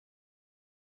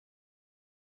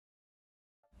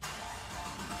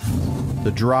The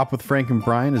Drop with Frank and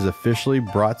Brian is officially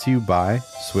brought to you by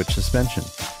Switch Suspension.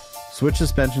 Switch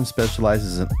Suspension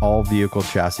specializes in all vehicle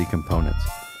chassis components.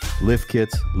 Lift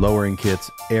kits, lowering kits,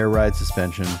 air ride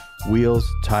suspension,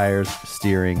 wheels, tires,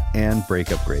 steering, and brake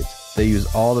upgrades. They use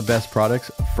all the best products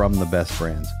from the best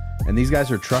brands. And these guys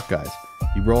are truck guys.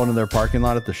 You roll into their parking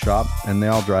lot at the shop, and they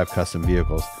all drive custom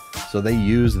vehicles. So they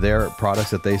use their products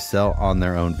that they sell on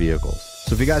their own vehicles.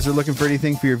 So if you guys are looking for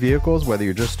anything for your vehicles, whether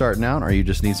you're just starting out or you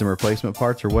just need some replacement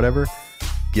parts or whatever,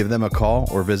 give them a call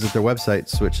or visit their website,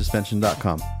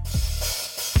 switchsuspension.com.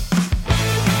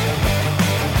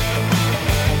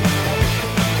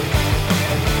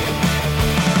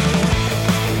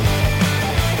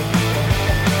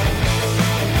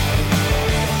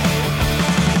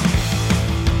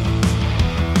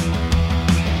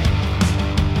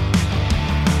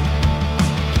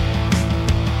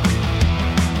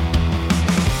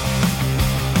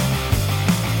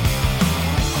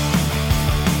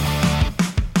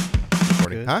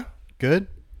 Huh? Good?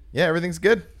 Yeah, everything's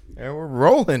good. And we're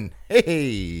rolling.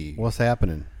 Hey. What's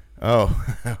happening? Oh,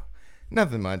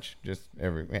 nothing much. Just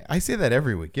I say that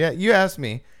every week. Yeah, you ask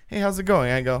me, hey, how's it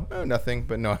going? I go, oh, nothing.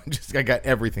 But no, I got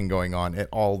everything going on at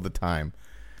all the time.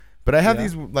 But I have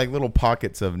these like little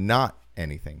pockets of not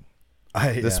anything.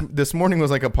 This morning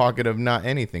was like a pocket of not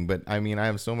anything. But I mean, I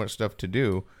have so much stuff to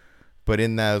do. But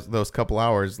in those couple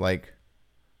hours, like,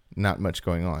 not much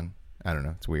going on. I don't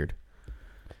know. It's weird.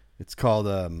 It's called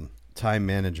time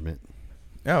management.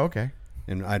 Oh, okay.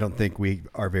 And I don't think we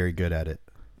are very good at it.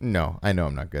 No, I know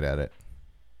I'm not good at it.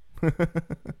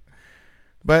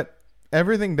 But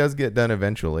everything does get done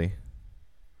eventually.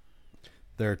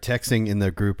 They're texting in the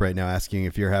group right now asking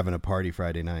if you're having a party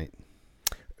Friday night.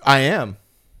 I am.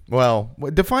 Well,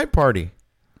 define party.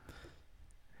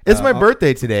 It's my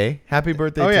birthday today. Happy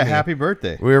birthday to me. Happy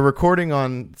birthday. We're recording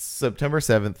on September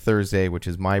 7th, Thursday, which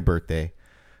is my birthday.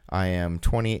 I am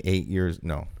 28 years.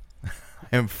 No, I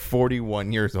am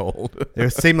 41 years old.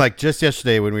 It seemed like just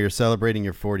yesterday when we were celebrating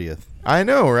your 40th. I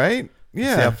know, right?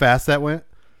 Yeah. See how fast that went?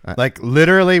 Like,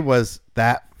 literally was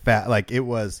that fast. Like, it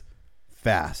was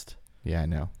fast. Yeah, I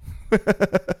know.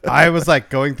 I was like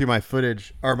going through my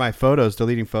footage or my photos,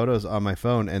 deleting photos on my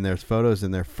phone, and there's photos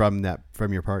in there from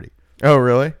your party. Oh,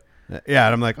 really? Yeah,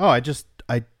 and I'm like, oh, I just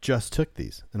took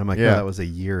these, and I'm like, yeah, that was a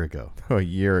year ago. Oh, a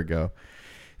year ago.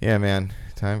 Yeah, man,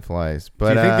 time flies.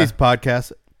 But do you think these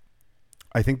podcasts?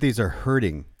 I think these are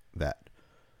hurting that,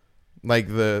 like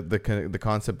the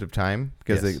concept of time,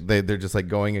 because yes. they're just like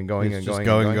going and going and going,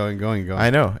 going. I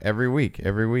know every week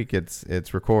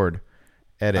it's record,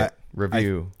 edit,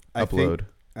 review, upload.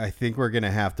 I think we're gonna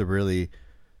have to really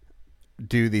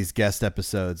do these guest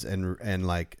episodes and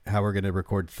like how we're gonna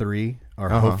record 3 or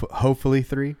hopefully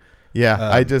 3.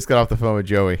 Yeah, I just got off the phone with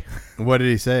Joey. What did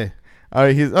he say?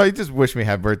 He just wished me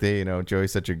happy birthday. You know,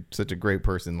 Joey's such a great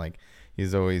person. Like,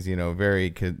 he's always, he's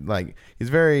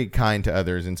very kind to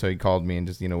others. And so he called me and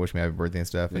just, wished me happy birthday and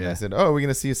stuff. And I said, oh, are we going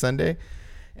to see you Sunday?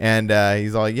 And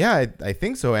he's all like, yeah, I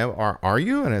think so. Are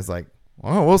you? And I was like,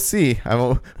 oh, we'll see.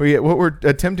 What we're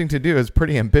attempting to do is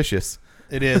pretty ambitious.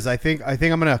 It is. I think I'm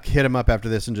going to hit him up after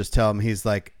this and just tell him he's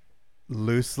like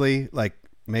loosely, like,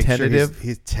 make tentative. Sure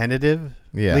he's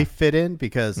tentatively fit in,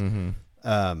 because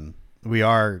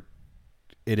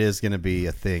it is going to be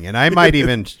a thing. And I might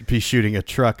even be shooting a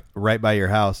truck right by your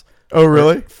house. Oh,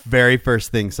 really? Very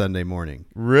first thing Sunday morning.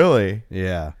 Really?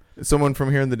 Yeah. Someone from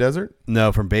here in the desert?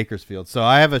 No, from Bakersfield. So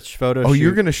I have a photo shoot. Oh,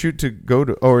 you're going to shoot to go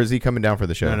to, or is he coming down for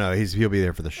the show? No, he'll be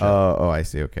there for the show. Oh, I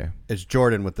see. Okay. It's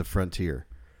Jordan with the Frontier.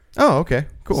 Oh, okay.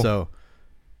 Cool. So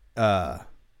I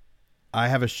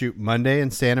have a shoot Monday in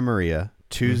Santa Maria,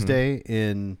 Tuesday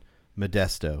in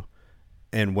Modesto,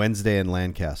 and Wednesday in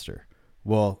Lancaster.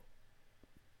 Well,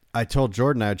 I told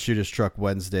Jordan I'd shoot his truck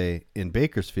Wednesday in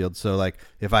Bakersfield. So, like,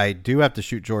 if I do have to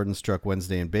shoot Jordan's truck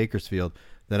Wednesday in Bakersfield,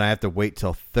 then I have to wait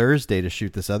till Thursday to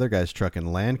shoot this other guy's truck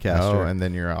in Lancaster. Oh, and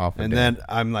then you're off a day. And then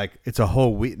I'm like, it's a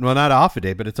whole week. Well, not off a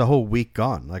day, but it's a whole week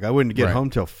gone. Like, I wouldn't get home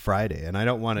till Friday, and I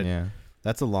don't want to. Yeah.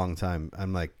 That's a long time.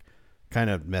 I'm like, kind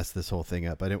of messed this whole thing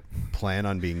up. I didn't plan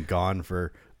on being gone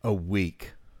for a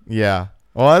week. Yeah.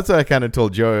 Well, that's what I kind of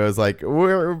told Joey. I was like,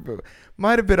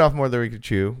 might have bit off more than we could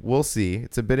chew. We'll see.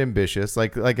 It's a bit ambitious.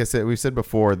 Like I said, we said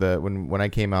before that when I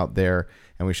came out there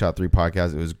and we shot 3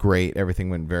 podcasts, it was great. Everything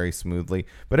went very smoothly.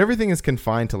 But everything is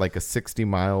confined to like a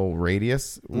 60-mile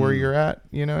radius where you're at.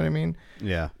 You know what I mean?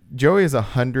 Yeah. Joey is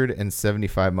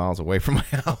 175 miles away from my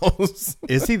house.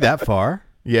 Is he that far?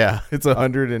 Yeah. It's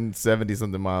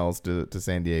 170-something miles to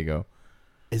San Diego.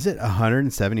 Is it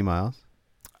 170 miles?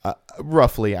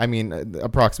 Roughly. I mean,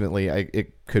 approximately.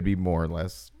 It could be more or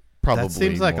less. Probably. That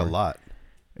seems like a lot.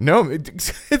 No,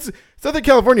 it's Southern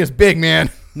California is big, man.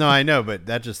 No, I know, but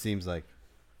that just seems like.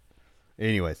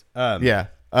 Anyways, Yeah.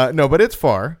 No, but it's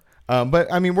far.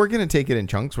 But I mean, we're gonna take it in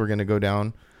chunks. We're gonna go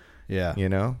down. yeah. You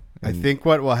know. I think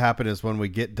what will happen is when we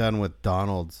get done with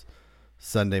Donald's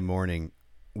Sunday morning,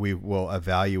 we will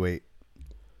evaluate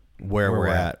where we're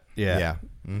at. Yeah. Yeah.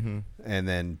 Mm-hmm. And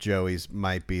then Joey's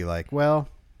might be like, well,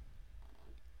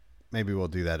 maybe we'll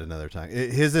do that another time.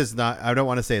 His is not, I don't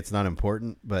want to say it's not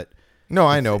important, but. No,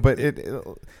 I know, but it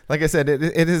like I said,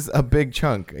 it is a big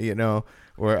chunk, you know,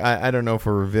 where I don't know if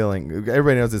we're revealing.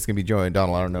 Everybody knows it's going to be Joey and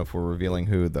Donald. I don't know if we're revealing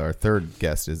who our third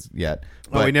guest is yet.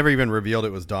 Oh, we never even revealed it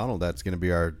was Donald. That's going to be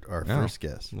our No. first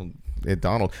guest. Well,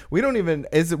 Donald. We don't even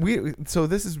so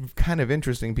this is kind of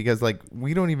interesting because like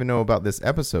we don't even know about this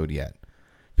episode yet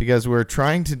because we're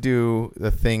trying to do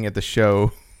the thing at the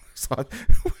show. So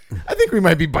I think we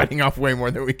might be biting off way more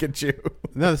than we can chew.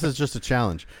 No, this is just a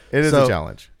challenge. It is So, a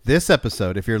challenge. This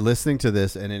episode, if you're listening to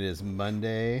this and it is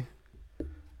Monday,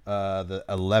 the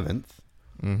 11th,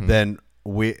 then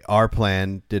our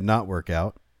plan did not work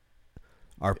out.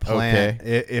 Our plan,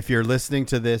 if you're listening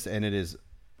to this and it is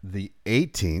the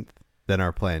 18th, then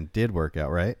our plan did work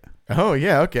out, right? Oh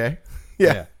yeah, okay.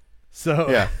 Yeah. So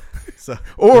Yeah. so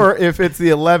Or if it's the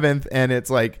 11th and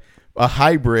it's like a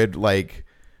hybrid, like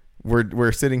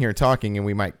we're sitting here talking and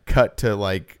we might cut to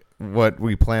like what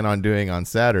we plan on doing on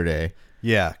Saturday.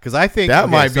 yeah, because I think That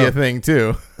might be a thing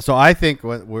too. So I think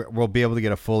we'll be able to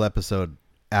get a full episode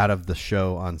out of the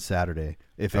show on Saturday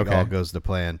if it all goes to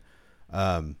plan.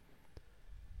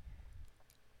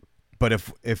 But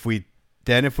if we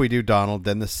do Donald,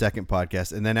 then the second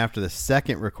podcast, and then after the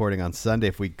second recording on Sunday,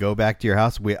 if we go back to your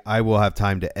house, I will have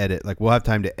time to edit. Like we'll have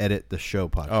time to edit the show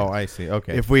podcast. Oh, I see.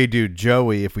 Okay. If we do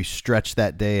Joey, if we stretch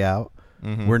that day out,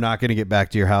 we're not going to get back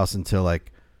to your house until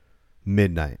like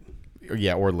midnight.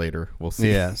 Yeah, or later. We'll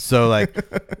see. Yeah. So like,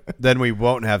 then we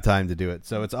won't have time to do it.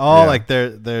 So it's all like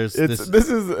there's This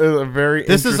is a very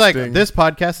this is like interesting- this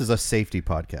podcast is a safety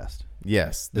podcast.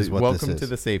 Yes. is what Welcome this to is.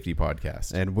 the Safety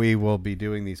Podcast. And we will be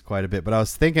doing these quite a bit. But I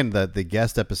was thinking that the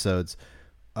guest episodes,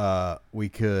 we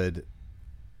could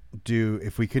do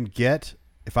if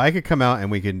I could come out and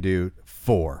we can do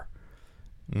 4,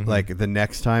 like the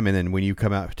next time, and then when you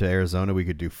come out to Arizona, we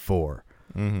could do 4,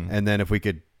 and then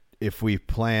if we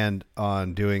planned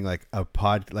on doing like a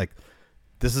pod, like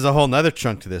this is a whole nother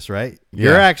chunk to this, right? Yeah.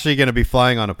 You're actually going to be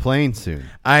flying on a plane soon,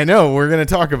 I know. We're going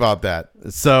to talk about that.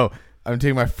 so. I'm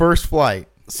taking my first flight.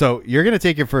 So you're going to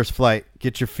take your first flight,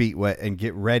 get your feet wet, and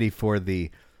get ready for the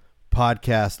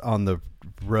podcast on the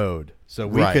road. So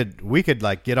we could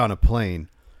like get on a plane,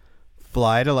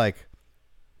 fly to like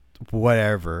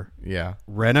whatever, Yeah.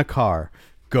 rent a car,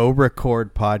 go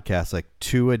record podcasts like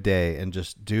 2 a day, and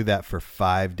just do that for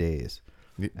 5 days.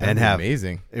 That'd be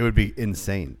amazing. It would be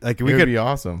insane. Like It would be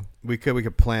awesome. we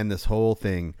could plan this whole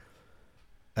thing,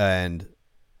 and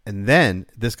then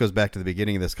this goes back to the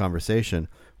beginning of this conversation.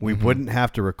 We wouldn't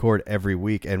have to record every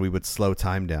week, and we would slow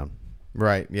time down.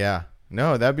 Right. Yeah.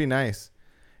 No, that'd be nice.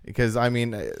 Because I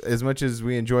mean, as much as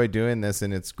we enjoy doing this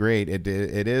and it's great, it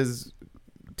is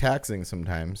taxing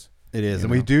sometimes. It is, You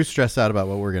and know? we do stress out about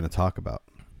what we're going to talk about.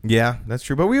 Yeah, that's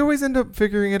true. But we always end up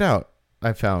figuring it out.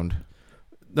 I found.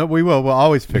 No, we will. We'll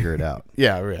always figure it out.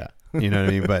 Yeah. Yeah. You know what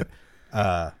I mean?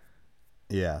 But,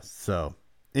 yeah. So,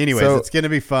 anyways, So- it's going to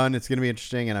be fun. It's going to be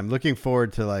interesting, and I'm looking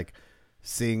forward to like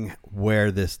seeing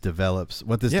where this develops,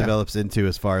 what this develops into,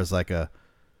 as far as like a,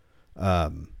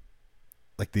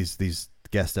 like these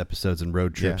guest episodes and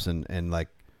road trips, and like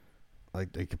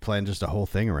they could plan just a whole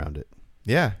thing around it.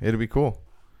 Yeah. It'll be cool.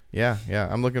 Yeah. Yeah.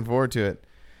 I'm looking forward to it.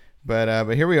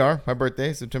 But here we are. My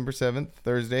birthday, September 7th,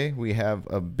 Thursday. We have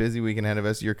a busy weekend ahead of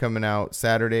us. You're coming out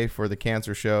Saturday for the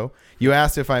cancer show. You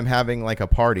asked if I'm having like a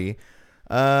party.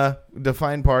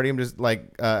 Define party. I'm just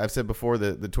like I've said before,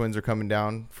 the twins are coming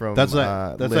down from That's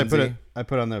what Lindsay. I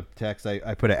put on the text.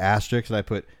 I put an asterisk and I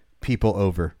put people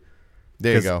over.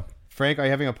 There you 'Cause, go. Frank, are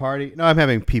you having a party? No, I'm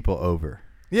having people over.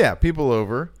 Yeah, people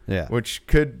over. Yeah. Which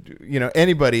could,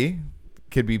 anybody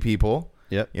could be people.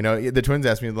 Yep. The twins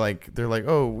asked me, like, they're like,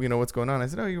 oh, what's going on? I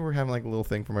said, oh, you were having like a little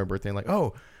thing for my birthday. And like,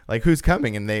 oh, like who's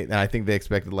coming? And I think they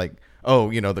expected like, oh,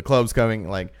 the club's coming.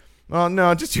 Like, well,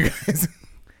 no, just you guys.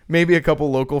 Maybe a couple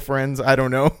local friends. I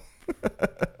don't know.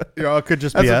 It could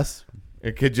just be us.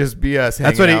 It could just be us.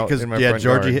 That's what hanging out in my front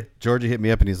yard. Georgie hit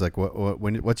me up and he's like,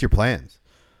 what's your plans?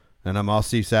 And I'll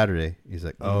see you Saturday. He's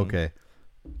like, oh, okay.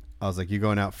 I was like, you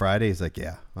going out Friday? He's like,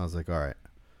 yeah. I was like, all right.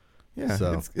 Yeah,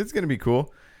 So- it's gonna be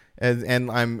cool. And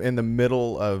I'm in the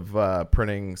middle of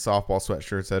printing softball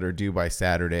sweatshirts that are due by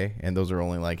Saturday, and those are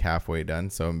only like halfway done.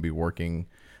 So I'm gonna be working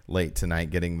late tonight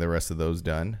getting the rest of those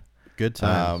done. Good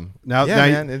times. Yeah,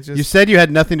 man, it's just, you said you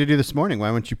had nothing to do this morning. Why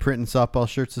weren't you printing softball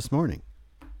shirts this morning?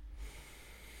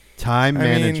 Time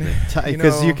management,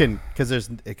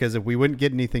 because if we wouldn't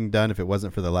get anything done if it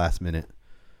wasn't for the last minute.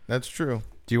 That's true.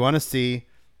 Do you want to see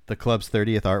the club's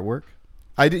 30th artwork?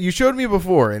 You showed me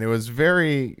before, and it was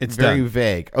very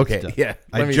vague. Okay, yeah.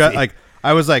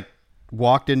 I was like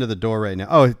walked into the door right now.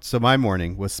 Oh, so my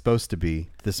morning was supposed to be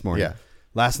this morning. Yeah.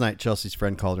 Last night, Chelsea's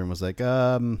friend called her and was like,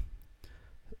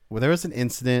 well, there was an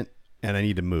incident, and I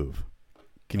need to move.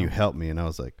 Can you help me? And I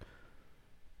was like,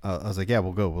 yeah,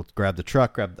 we'll go. We'll grab the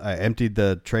truck. I emptied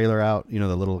the trailer out,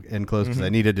 the little enclosed, because I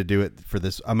needed to do it for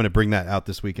this. I'm going to bring that out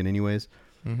this weekend anyways.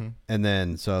 Mm-hmm. And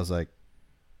then, so I was like,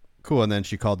 cool. And then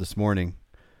she called this morning.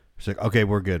 She's like, okay,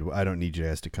 we're good. I don't need you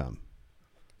guys to come.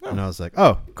 Oh. And I was like,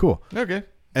 oh, cool. Okay.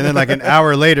 And then like an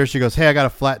hour later, she goes, hey, I got a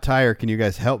flat tire. Can you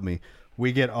guys help me?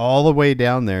 We get all the way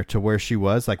down there to where she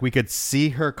was. Like we could see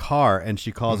her car, and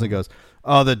she calls and goes,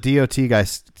 oh, the DOT guy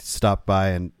stopped by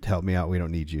and helped me out. We don't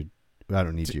need you. I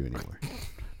don't need you anymore.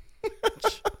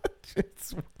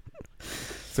 It's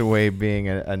the way being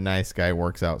a nice guy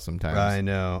works out sometimes. I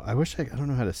know. I don't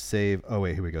know how to save. Oh,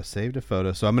 wait, here we go. Save to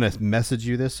photo. So I'm going to message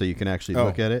you this so you can actually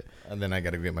look at it. And then I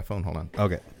got to get my phone. Hold on.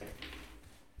 Okay.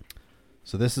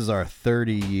 So this is our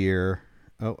 30-year.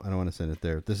 Oh, I don't want to send it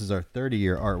there. This is our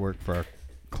 30-year artwork for our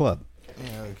club.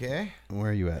 Okay. Where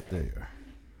are you at? There you are.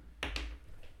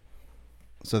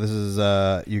 So this is,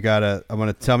 I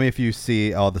want to tell me if you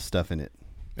see all the stuff in it.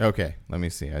 Okay. Let me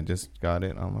see. I just got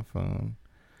it on my phone.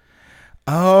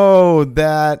 Oh,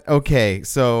 okay.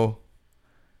 So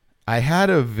I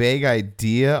had a vague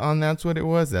idea on that's what it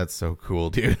was. That's so cool,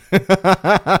 dude.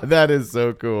 That is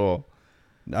so cool.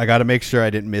 I got to make sure I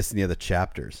didn't miss any of the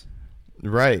chapters.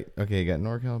 Right. Okay. You got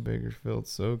NorCal, Bakersfield,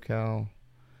 SoCal,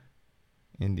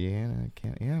 Indiana.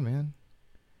 Yeah, man.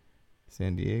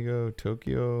 San Diego,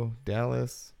 Tokyo,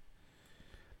 Dallas.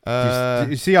 Do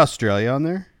you see Australia on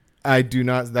there? I do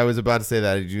not. I was about to say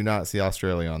that. I do not see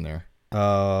Australia on there.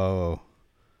 Oh.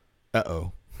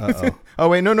 Uh-oh. Oh,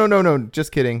 wait. No.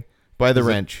 Just kidding. By the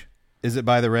wrench. Is it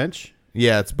by the wrench?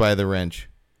 Yeah, it's by the wrench.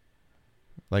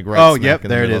 Like right. Oh, yep.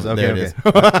 There it is. Okay. There it is.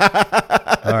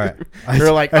 All right.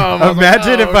 You're like, oh,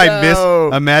 imagine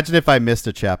if I missed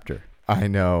a chapter. I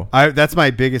know. That's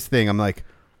my biggest thing. I'm like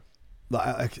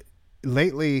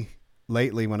lately,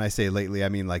 when I say lately, I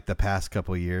mean like the past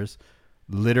couple of years,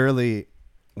 literally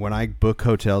when I book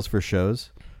hotels for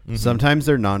shows, sometimes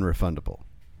they're non-refundable.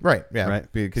 Right. Yeah.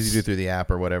 Right. Because you do through the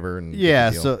app or whatever. And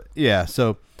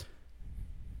So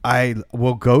I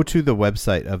will go to the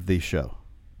website of the show.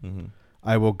 Mm-hmm.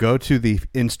 I will go to the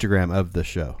Instagram of the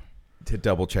show to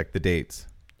double check the dates.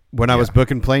 When I was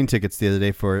booking plane tickets the other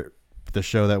day for the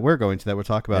show that we're going to, that we'll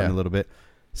talk about in a little bit,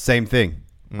 same thing.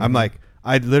 Mm-hmm. I'm like,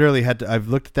 I literally I've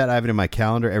looked at that. I have it in my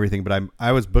calendar, everything, but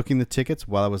I was booking the tickets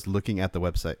while I was looking at the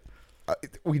website.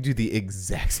 We do the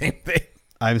exact same thing.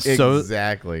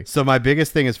 Exactly. So my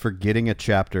biggest thing is for getting a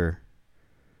chapter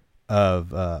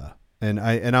of,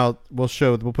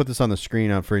 we'll put this on the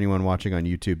screen for anyone watching on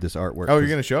YouTube, this artwork. Oh, you're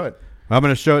going to show it? I'm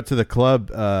going to show it to the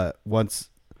club once.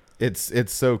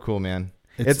 It's so cool, man.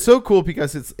 It's so cool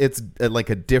because it's like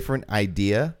a different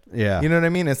idea. Yeah. You know what I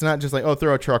mean? It's not just like, oh,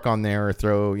 throw a truck on there or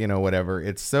throw, whatever.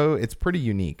 It's pretty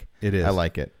unique. It is. I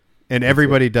like it. And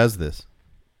everybody does this.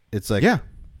 It's like, yeah.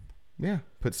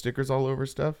 Put stickers all over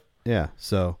stuff. Yeah.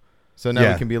 So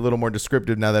now we can be a little more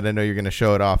descriptive now that I know you're going to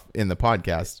show it off in the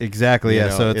podcast. Exactly. Yeah.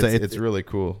 So it's really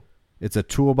cool. It's a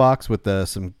toolbox with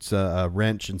some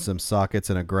wrench and some sockets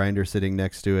and a grinder sitting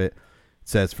next to it. It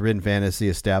says Forbidden Fantasy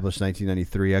established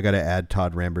 1993. I got to add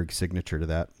Todd Ramberg's signature to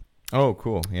that. Oh,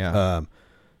 cool. Yeah. And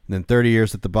then 30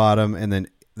 years at the bottom. And then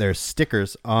there's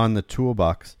stickers on the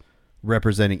toolbox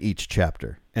representing each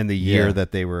chapter and the year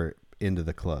that they were into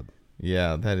the club.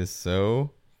 Yeah, that is so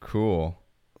cool.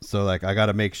 So like, I got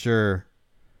to make sure.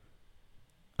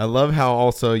 I love how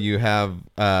also you have,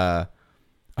 I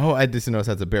just noticed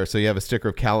that's a bear. So you have a sticker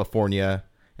of California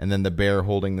and then the bear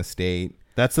holding the state.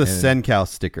 That's the SenCal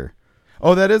sticker.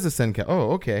 Oh, that is a SenCal.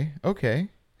 Oh, okay.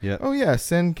 Yeah. Oh, yeah.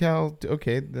 SenCal.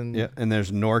 Okay. Then. Yeah. And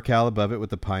there's NorCal above it with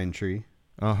the pine tree.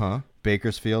 Uh-huh.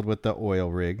 Bakersfield with the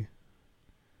oil rig.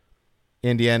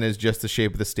 Indiana is just the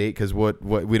shape of the state because what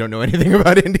we don't know anything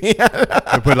about Indiana.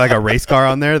 We put like a race car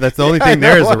on there. That's the only thing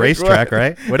there is a racetrack,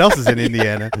 right? What else is in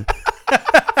Indiana?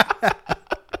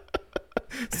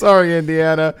 Sorry,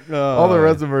 Indiana. All the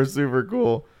rest of them are super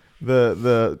cool.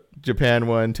 The Japan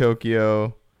one,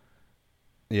 Tokyo.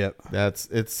 Yep.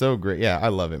 It's so great. Yeah, I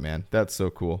love it, man. That's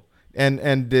so cool.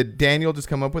 And did Daniel just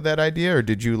come up with that idea, or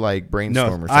did you like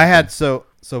brainstorm or something? I had so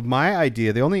my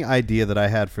idea, the only idea that I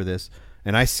had for this,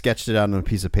 and I sketched it out on a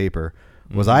piece of paper,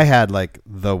 was I had like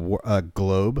the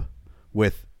globe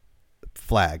with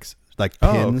flags, like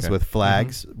pins with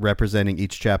flags representing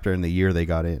each chapter and the year they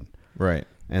got in. Right.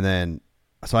 And then,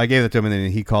 so I gave it to him, and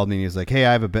then he called me and he was like, "Hey,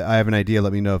 I have an idea.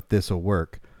 Let me know if this will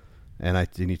work." And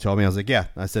he told me, I was like, "Yeah."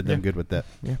 I said, "I'm good with that."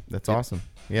 Yeah, that's awesome.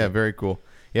 Yeah, very cool.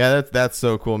 Yeah, that's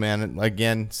so cool, man. And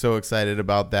again, so excited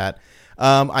about that.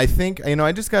 I think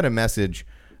I just got a message,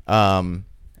 and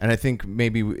I think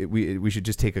maybe we should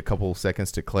just take a couple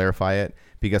seconds to clarify it,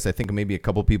 because I think maybe a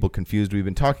couple people confused. We've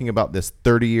been talking about this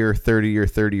 30-year, 30-year,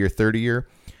 30-year, 30-year.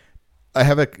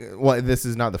 This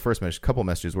is not the first message. A couple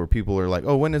messages where people are like,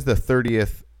 "Oh, when is the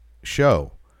 30th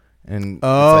show?" And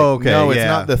okay, no, it's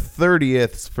not the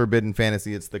 30th Forbidden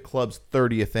Fantasy. It's the club's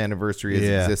 30th anniversary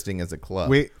as existing as a club.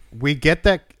 We get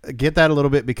that a little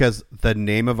bit because the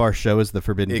name of our show is the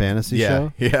Forbidden Fantasy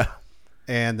Show. Yeah.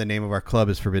 And the name of our club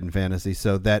is Forbidden Fantasy.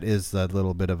 So that is a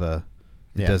little bit of it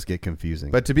does get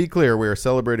confusing. But to be clear, we are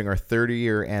celebrating our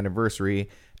 30-year anniversary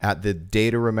at the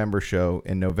Day to Remember show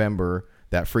in November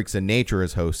that Freaks of Nature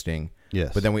is hosting.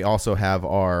 Yes. But then we also have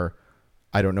our,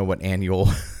 I don't know what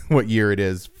year it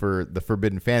is for the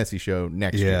Forbidden Fantasy show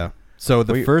next year. Yeah. So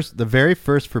the very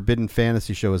first Forbidden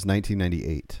Fantasy show was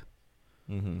 1998.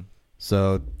 Mm-hmm.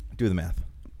 So do the math.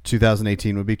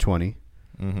 2018 would be 20.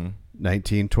 Mm-hmm.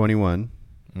 1921.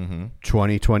 Mm-hmm.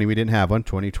 2020 we didn't have one.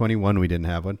 2021 we didn't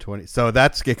have one. So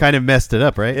it kind of messed it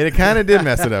up, right? It kind of did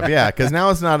mess it up, yeah. Because now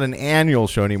it's not an annual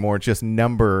show anymore. It's just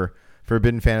number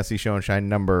Forbidden Fantasy Show and Shine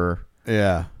number.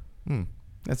 Yeah.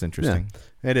 That's interesting.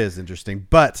 Yeah, it is interesting.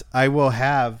 But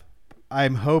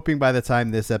I'm hoping by the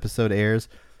time this episode airs,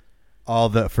 all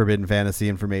the Forbidden Fantasy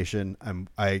information.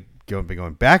 I've been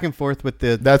going back and forth with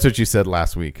the. That's what you said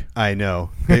last week. I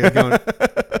know.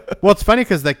 Well, it's funny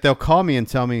because they'll call me and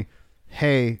tell me,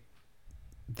 "Hey,"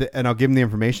 and I'll give them the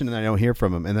information, and I don't hear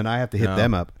from them, and then I have to hit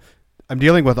them up. I'm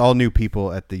dealing with all new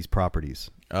people at these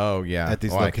properties. Oh yeah, at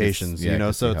these locations,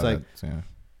 so it's like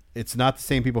it's not the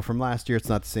same people from last year. It's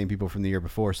not the same people from the year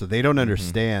before, so they don't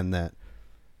understand that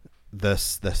the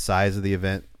size of the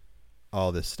event,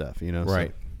 all this stuff,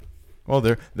 Right. So, well,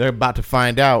 they're about to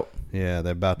find out. Yeah,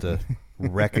 they're about to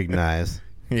recognize.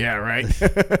 Yeah, right.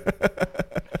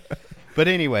 But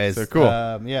anyways, so cool.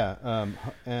 Yeah.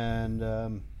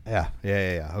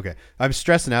 Okay, I'm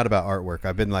stressing out about artwork.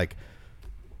 I've been like,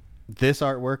 this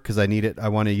artwork because I need it. I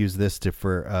want to use this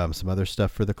for some other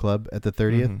stuff for the club at the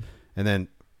 30th, and then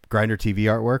Grinder TV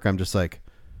artwork. I'm just like,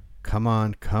 come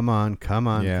on.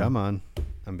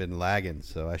 I've been lagging,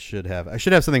 so I should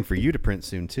have something for you to print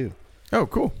soon too. Oh,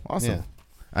 cool, awesome. Yeah.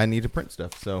 I need to print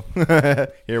stuff, so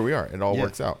here we are. It all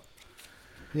works out.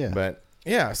 Yeah, but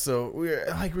yeah, so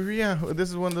this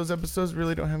is one of those episodes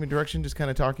really don't have any direction, just kind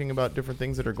of talking about different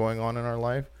things that are going on in our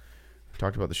life. We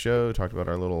talked about the show, talked about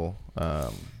our little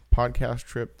podcast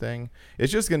trip thing.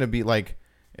 It's just going to be like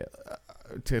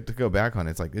to go back on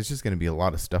it, it's just going to be a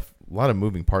lot of stuff, a lot of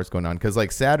moving parts going on, because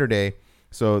like Saturday,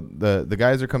 so the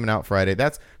guys are coming out Friday.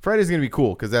 Friday's going to be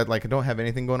cool because I don't have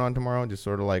anything going on tomorrow, just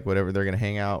sort of like whatever they're going to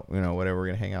hang out, whatever we're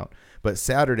going to hang out. But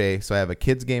Saturday, so I have a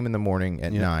kids game in the morning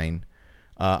at 9.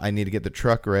 I need to get the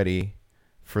truck ready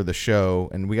for the show,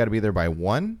 and we got to be there by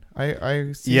 1.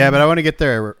 I see. Yeah, but I want to get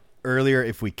there earlier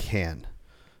if we can.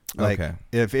 Like, okay.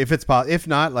 If it's possible, if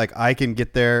not, like I can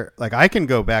get there. Like I can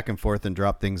go back and forth and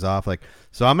drop things off. Like,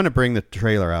 so I'm gonna bring the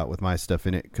trailer out with my stuff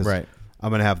in it because I'm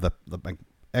gonna have the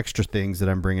extra things that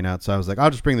I'm bringing out. So I was like, I'll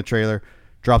just bring the trailer,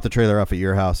 drop the trailer off at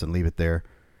your house, and leave it there.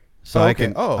 So I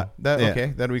can.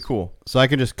 Okay, that'd be cool. So I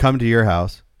can just come to your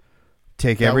house,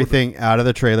 take everything out of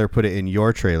the trailer, put it in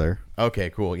your trailer. Okay,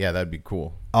 cool. Yeah, that'd be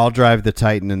cool. I'll drive the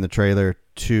Titan in the trailer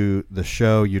to the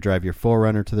show. You drive your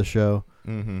 4Runner to the show.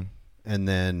 Mm-hmm. And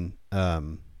then,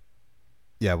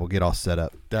 we'll get all set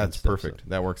up. That's perfect.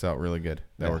 That works out really good.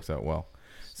 That works out well.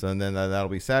 So and then that'll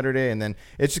be Saturday, and then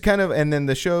it's just kind of, and then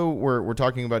the show we're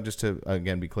talking about, just to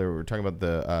again be clear, we're talking about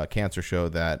the cancer show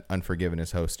that Unforgiven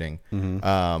is hosting.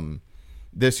 Mm-hmm.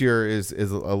 This year is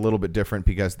a little bit different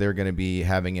because they're going to be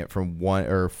having it from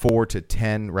 4 to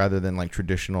 10 rather than like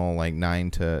traditional like 9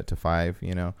 to 5.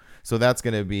 So that's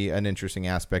going to be an interesting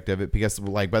aspect of it because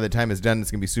like by the time it's done,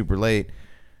 it's going to be super late.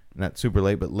 Not super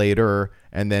late, but later,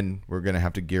 and then we're gonna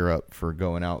have to gear up for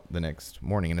going out the next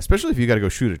morning, and especially if you got to go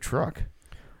shoot a truck.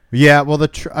 Yeah, well,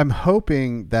 I'm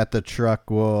hoping that the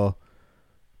truck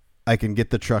I can get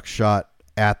the truck shot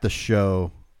at the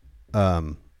show,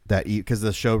 because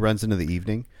the show runs into the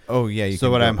evening. Oh yeah.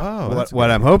 So what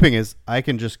I'm hoping is I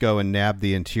can just go and nab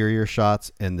the interior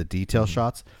shots and the detail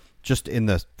shots just in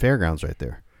the fairgrounds right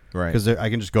there, right? Because I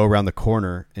can just go around the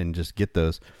corner and just get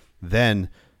those. Then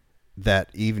that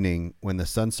evening when the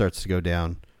sun starts to go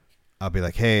down, I'll be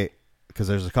like, hey, because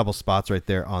there's a couple spots right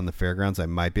there on the fairgrounds I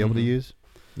might be able to use.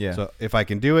 Yeah. So if I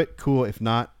can do it, cool. If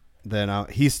not, then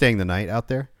he's staying the night out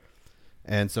there.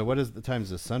 And so what is the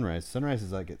time's the sunrise? Sunrise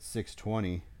is like at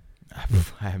 6:20.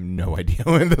 I have no idea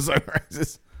when the sunrise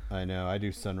is. I know. I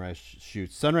do sunrise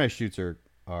shoots. Sunrise shoots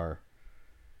are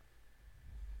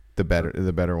the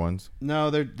better ones. No,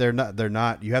 they're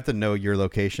not. You have to know your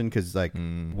location because like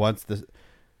once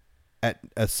at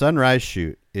a sunrise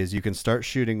shoot is you can start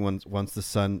shooting once the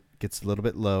sun gets a little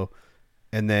bit low,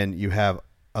 and then you have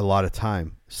a lot of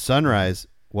time. Sunrise,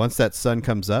 once that sun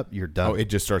comes up, you're done. Oh, it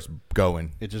just starts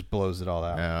going. It just blows it all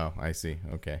out. Oh, I see.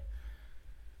 Okay.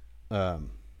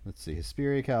 Let's see.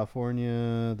 Hesperia,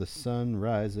 California. The sun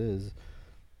rises.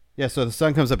 Yeah, so the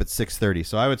sun comes up at 6:30.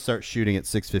 So I would start shooting at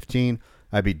 6:15.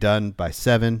 I'd be done by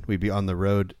 7. We'd be on the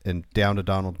road and down to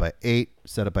Donald by 8.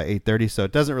 Set up by 8:30. So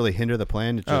it doesn't really hinder the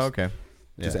plan. It just, okay.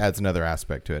 Just adds another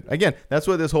aspect to it. Again, that's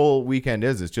what this whole weekend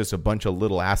is. It's just a bunch of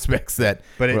little aspects that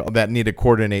need to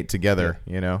coordinate together.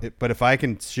 Yeah. You know. But if I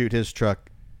can shoot his truck,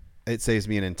 it saves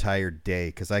me an entire day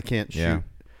because I can't shoot. Yeah.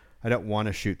 I don't want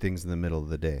to shoot things in the middle of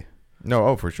the day. No.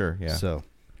 Oh, for sure. Yeah. So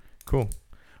cool.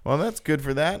 Well, that's good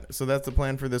for that. So that's the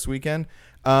plan for this weekend.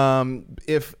 Also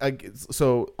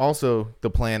the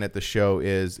plan at the show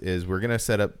is we're gonna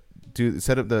set up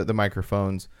the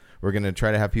microphones. We're gonna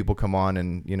try to have people come on,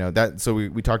 and that. So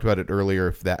we talked about it earlier.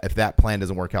 If that plan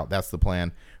doesn't work out, that's the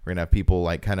plan. We're gonna have people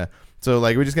like kind of. So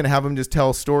like we're just gonna have them just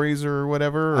tell stories or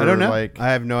whatever. I don't know. Like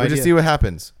I have no idea. We'll just see what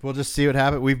happens. We'll just see what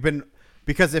happens.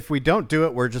 Because if we don't do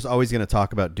it, we're just always gonna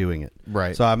talk about doing it.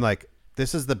 Right. So I'm like,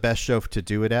 this is the best show to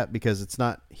do it at because it's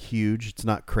not huge. It's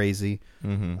not crazy.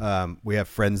 Mm-hmm. We have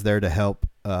friends there to help.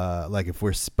 Like if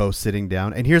we're both sitting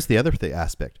down. And here's the other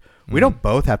aspect. We don't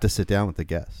both have to sit down with the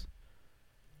guests.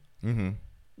 Mm-hmm.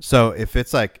 So if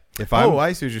it's like, I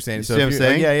see what you're saying. You see what I'm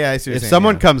saying? Yeah, I see what you're saying. If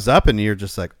someone comes up and you're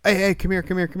just like, hey, come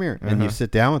here. And you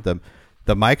sit down with them,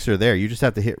 the mics are there. You just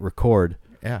have to hit record.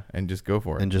 Yeah, and just go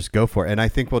for it. And I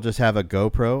think we'll just have a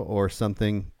GoPro or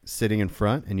something sitting in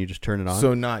front, and you just turn it on.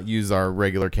 So not use our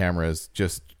regular cameras.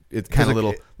 Just it's kind of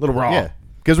little raw. Yeah,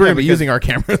 because we're gonna be using our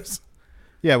cameras.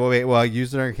 Yeah, well,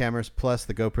 using our cameras plus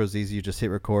the GoPro's easy. You just hit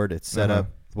record. It's set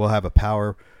up. We'll have a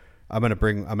power. I'm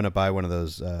gonna buy one of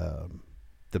those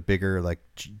the bigger like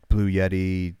Blue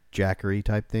Yeti Jackery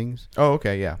type things. Oh,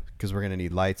 okay, yeah. Because we're gonna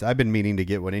need lights. I've been meaning to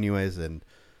get one anyways, and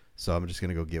so I'm just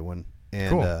gonna go get one. And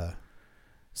cool.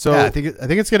 So yeah, I think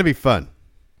it's gonna be fun.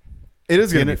 It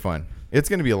is gonna be fun. It's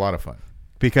gonna be a lot of fun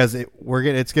because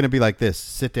it's gonna be like this: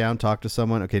 sit down, talk to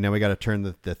someone. Okay, now we got to turn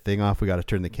the thing off. We got to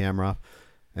turn the camera off,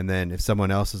 and then if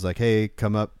someone else is like, "Hey,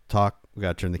 come up, talk," we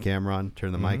got to turn the camera on,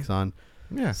 turn the mics on.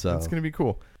 Yeah, so it's gonna be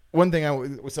cool. One thing I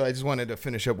just wanted to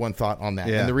finish up one thought on that.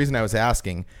 Yeah. And the reason I was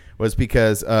asking was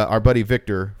because our buddy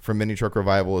Victor from Mini Truck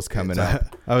Revival is coming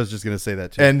up. I was just going to say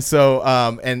that too. And so,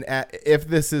 if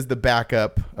this is the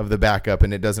backup of the backup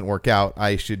and it doesn't work out,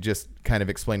 I should just kind of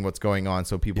explain what's going on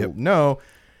so people know.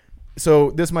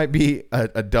 So this might be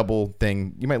a double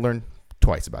thing. You might learn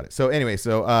twice about it. So anyway,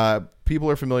 people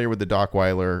are familiar with the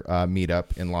Dockweiler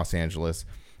meetup in Los Angeles.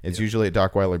 It's usually at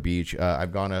Dockweiler Beach.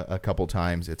 I've gone a couple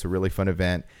times. It's a really fun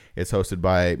event. It's hosted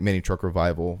by Mini Truck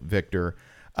Revival, Victor.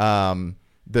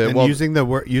 Using the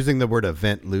word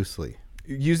event loosely.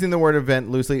 Using the word event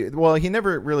loosely. Well, he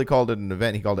never really called it an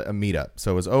event. He called it a meetup.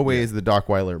 So it was always the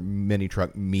Dockweiler Mini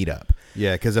Truck meetup.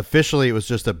 Yeah, because officially it was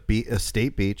just a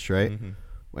state beach, right?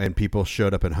 Mm-hmm. And people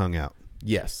showed up and hung out.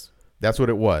 Yes, that's what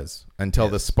it was until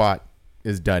the spot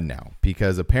is done now,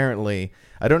 because apparently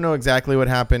I don't know exactly what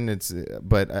happened.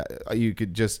 But you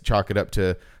could just chalk it up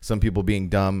to some people being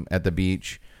dumb at the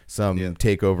beach, some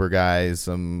takeover guys,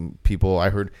 some people.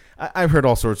 I've heard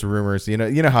all sorts of rumors. You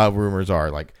know how rumors are.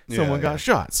 Like someone got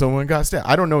shot, someone got stabbed.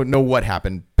 I don't know what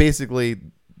happened. Basically,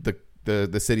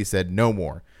 the city said no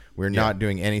more. We're not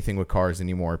doing anything with cars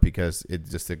anymore because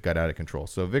it got out of control.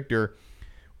 So Victor,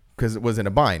 because it was in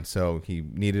a bind, so he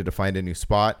needed to find a new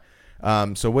spot.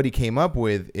 So what he came up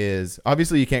with is,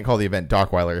 obviously you can't call the event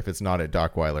Dockweiler if it's not at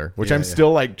Dockweiler, which I'm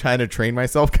still like trying to train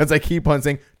myself because I keep on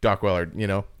saying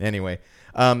Dockweiler, anyway.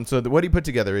 What he put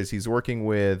together is he's working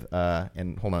with,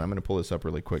 and hold on, I'm going to pull this up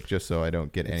really quick just so I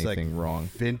don't get anything wrong.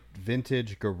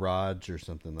 Vintage Garage or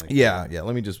something like that. Yeah.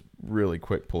 Let me just really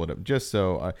quick pull it up just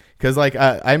so, because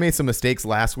I made some mistakes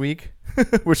last week,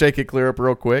 which I could clear up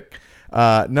real quick.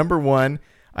 Number one,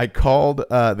 I called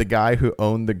the guy who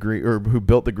owned the green, or who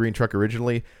built the green truck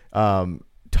originally,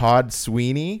 Todd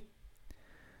Sweeney.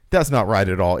 That's not right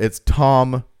at all. It's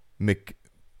Tom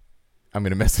I'm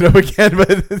going to mess it up again, but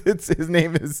his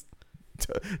name is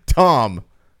Tom,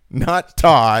 not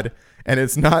Todd. and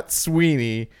it's not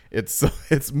Sweeney. It's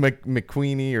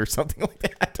McQueenie or something like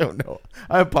that. I don't know.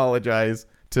 I apologize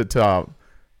to Tom.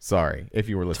 Sorry if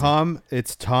you were listening.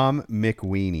 It's Tom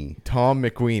McWeenie. Tom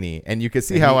McQueenie, and you can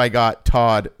see how I got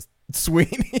Todd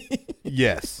Sweeney.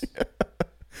 Yes.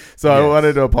 So I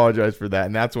wanted to apologize for that,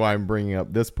 and that's why I'm bringing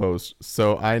up this post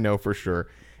so I know for sure.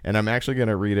 And I'm actually going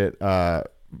to read it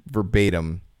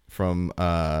verbatim from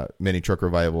Mini Truck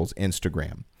Revival's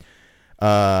Instagram.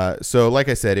 So like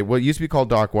I said, it used to be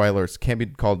called Dockweiler. It can't be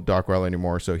called Dockweiler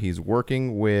anymore. So he's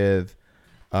working with,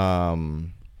 oh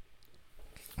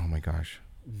my gosh,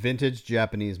 Vintage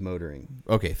Japanese Motoring.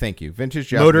 Okay, thank you. Vintage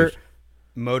Japanese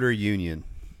Motor Union.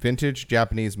 Vintage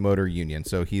Japanese Motor Union.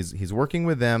 So he's working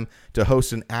with them to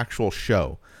host an actual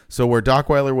show. So where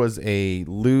Dockweiler was a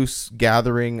loose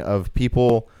gathering of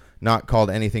people not called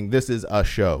anything, this is a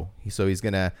show. So he's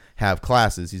going to have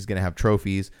classes. He's going to have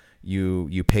trophies.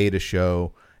 You pay to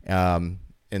show. And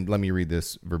let me read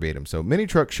this verbatim. So Mini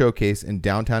Truck Showcase in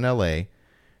downtown LA.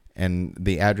 And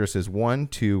the address is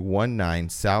 1219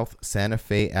 South Santa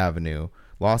Fe Avenue,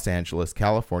 Los Angeles,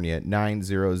 California,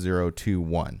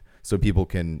 90021. So people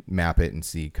can map it and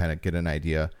see, kind of get an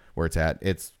idea where it's at.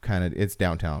 It's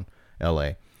downtown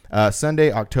LA.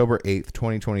 Sunday, October 8th,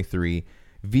 2023,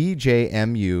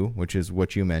 VJMU, which is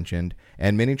what you mentioned,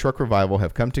 and Mini Truck Revival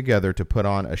have come together to put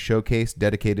on a showcase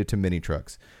dedicated to mini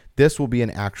trucks. This will be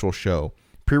an actual show.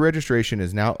 Pre-registration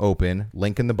is now open.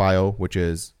 Link in the bio, which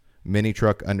is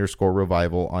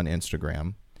minitruck_revival on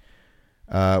Instagram.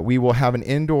 We will have an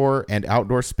indoor and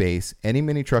outdoor space. Any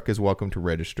mini truck is welcome to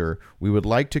register. We would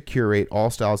like to curate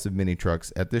all styles of mini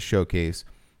trucks at this showcase: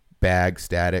 bag,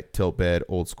 static, tilt bed,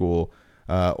 old school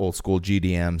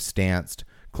GDM, stanced.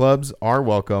 Clubs are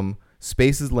welcome.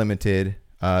 Space is limited.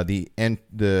 The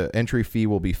entry fee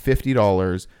will be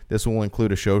 $50. This will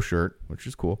include a show shirt, which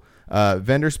is cool.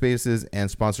 Vendor spaces and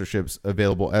sponsorships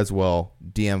available as well.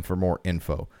 DM for more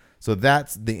info. So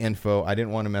that's the info. I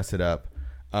didn't want to mess it up.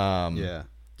 Yeah.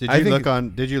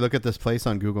 Did you look at this place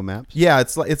on Google Maps? Yeah,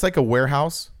 it's like a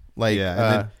warehouse. Like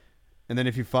yeah, and then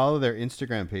if you follow their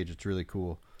Instagram page, it's really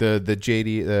cool. The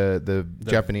JD the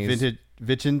Japanese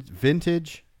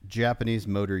vintage Japanese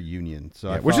Motor Union.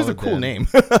 So which is a cool name.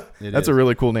 That's a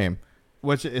really cool name.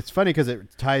 Which it's funny because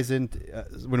it ties in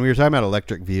when we were talking about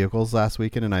electric vehicles last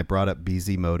weekend, and I brought up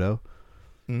BZ Moto.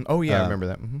 Oh yeah, I remember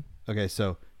that. Mm-hmm. Okay,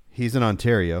 so he's in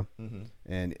Ontario,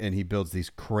 and he builds these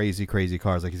crazy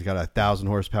cars. Like he's got a 1,000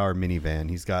 horsepower minivan.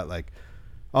 He's got like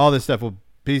all this stuff. Well,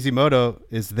 BZ Moto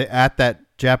is at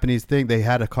that Japanese thing. They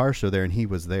had a car show there, and he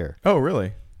was there. Oh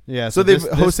really? Yeah. So they've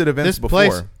hosted events before.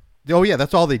 Place, oh yeah,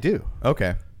 that's all they do.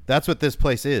 Okay. That's what this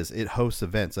place is. It hosts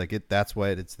events. Like that's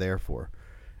what it's there for.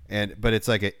 But it's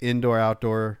like an indoor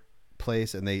outdoor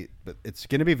place, but it's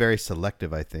going to be very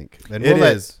selective, I think. And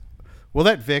we'll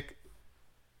let Vic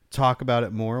talk about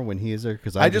it more when he is there,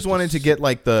 because I just wanted to get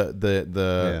like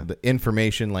the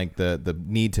information, like the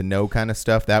need to know kind of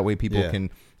stuff. That way people can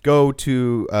go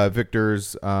to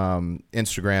Victor's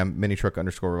Instagram,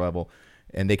 minitruck_revival,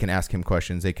 and they can ask him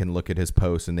questions. They can look at his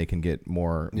posts, and they can get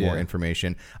more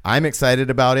information. I'm excited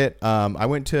about it. I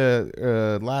went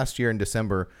to last year in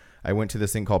December. I went to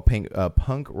this thing called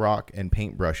Punk Rock and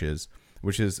Paintbrushes,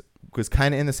 which was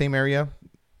kind of in the same area.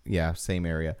 Yeah, same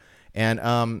area.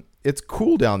 And it's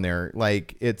cool down there.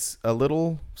 Like, it's a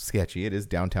little sketchy. It is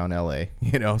downtown LA,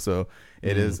 so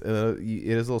it is a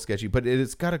little sketchy, but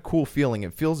it's got a cool feeling.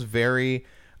 It feels very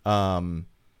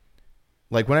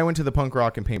like when I went to the Punk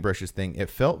Rock and Paintbrushes thing,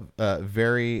 it felt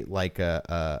very like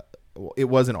it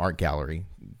was an art gallery.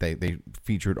 They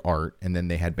featured art, and then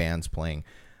they had bands playing.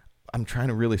 I'm trying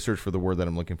to really search for the word that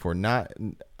I'm looking for. Not,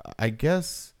 I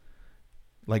guess,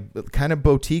 like kind of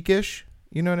boutique-ish.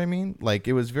 You know what I mean? Like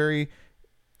it was very.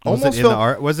 Was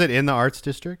it in the arts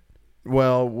district?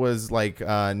 Well, it was like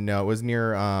no, it was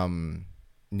near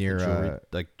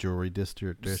jewelry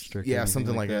district. Yeah,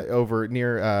 something like that. Over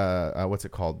near what's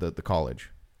it called? The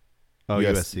college. Oh,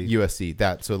 USC. USC.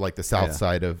 That, so like the south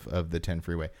side of the 10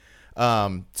 freeway.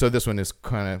 So this one is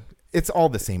kind of. It's all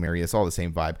the same area. It's all the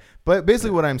same vibe. But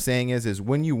basically what I'm saying is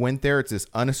when you went there, it's this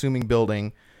unassuming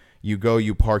building. You go,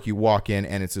 you park, you walk in,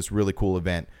 and it's this really cool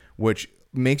event, which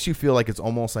makes you feel like it's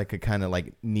almost like a kind of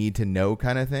like need to know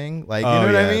kind of thing. Like, you know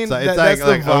what I mean? That's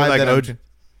the vibe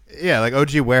like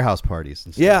OG warehouse parties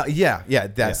and stuff.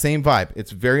 Yeah. Same vibe.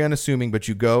 It's very unassuming, but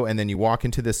you go and then you walk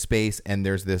into this space and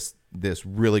there's this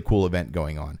really cool event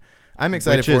going on. I'm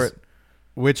excited for it.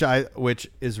 Which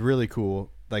is really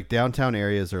cool. Like downtown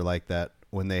areas are like that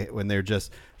when they're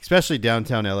just, especially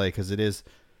downtown LA, because it is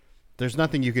there's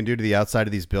nothing you can do to the outside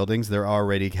of these buildings. They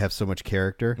already have so much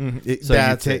character. So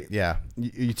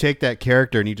you take that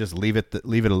character and you just leave it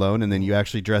alone, and then you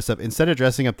actually dress up. Instead of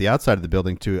dressing up the outside of the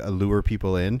building to allure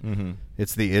people in,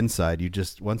 it's the inside. You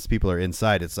just, once people are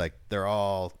inside, it's like they're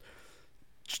all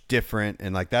different,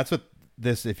 and like that's what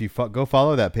this. If you go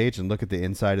follow that page and look at the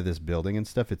inside of this building and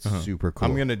stuff, it's super cool.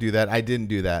 I'm gonna do that. I didn't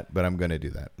do that, but I'm gonna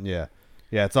do that. Yeah,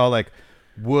 it's all like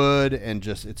wood and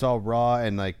just it's all raw,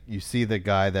 and like you see the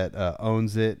guy that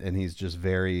owns it, and he's just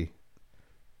very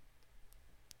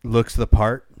looks the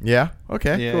part. Yeah.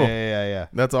 Okay. Yeah, cool. Yeah.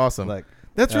 That's awesome. Like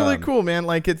that's really cool, man.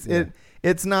 Like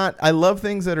it's not. I love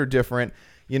things that are different.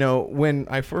 You know, when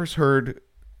I first heard,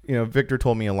 you know, Victor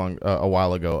told me a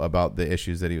while ago about the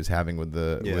issues that he was having with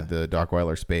the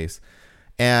Dockweiler space.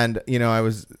 And, you know, I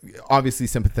was obviously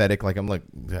sympathetic. Like, I'm like,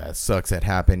 that sucks that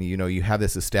happened. You know, you have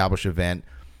this established event,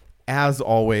 as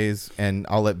always, and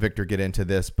I'll let Victor get into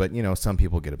this, but, you know, some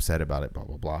people get upset about it, blah,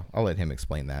 blah, blah. I'll let him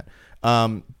explain that.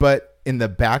 But in the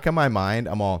back of my mind,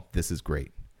 I'm all, this is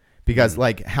great. Because,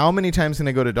 like, how many times can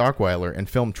I go to Dockweiler and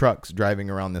film trucks driving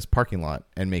around this parking lot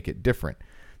and make it different?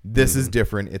 This is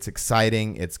different. It's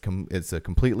exciting. It's a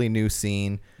completely new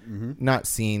scene. Not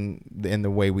scene in the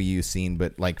way we use scene,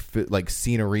 but like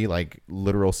scenery, like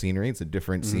literal scenery. It's a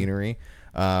different scenery,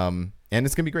 and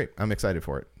it's gonna be great. I'm excited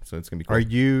for it. So it's gonna be cool. Are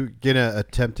you gonna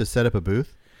attempt to set up a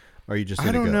booth? Or are you just?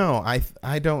 I don't know.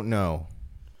 I don't know.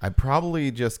 I'm probably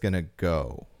just gonna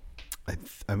go.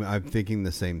 I'm thinking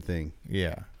the same thing.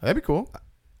 Yeah, that'd be cool.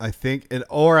 I think,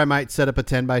 or I might set up a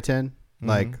 10x10,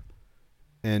 like.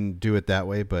 And do it that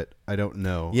way, but I don't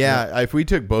know. Yeah, if we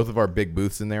took both of our big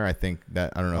booths in there, I think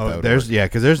that I don't know. If that would there's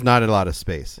work. because there's not a lot of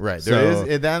space. Right, there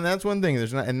is. That's one thing.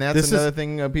 There's not, and that's another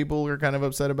thing people are kind of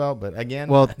upset about. But again,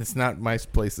 it's not my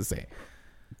place to say.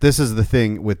 This is the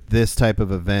thing with this type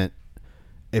of event.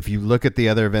 If you look at the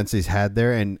other events he's had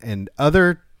there, and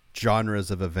other genres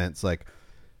of events, like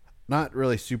not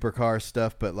really supercar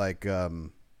stuff, but like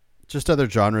just other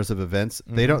genres of events.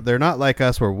 They're not like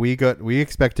us where we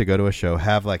expect to go to a show,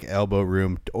 have like elbow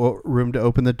room to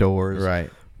open the doors, right,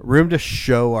 room to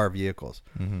show our vehicles.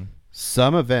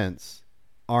 Some events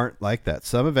aren't like that.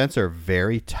 Some events are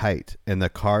very tight, and the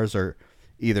cars are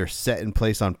either set in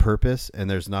place on purpose, and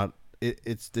there's not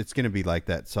it's going to be like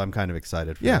that. So I'm kind of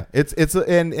excited for that.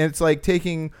 It's like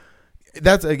taking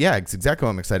it's exactly why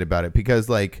I'm excited about it, because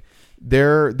like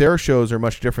their shows are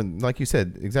much different. Like you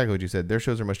said, exactly what you said. Their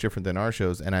shows are much different than our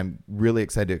shows, and I'm really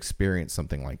excited to experience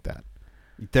something like that.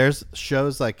 There's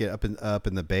shows like up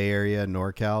in the Bay Area,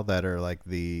 NorCal, that are like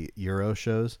the Euro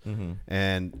shows,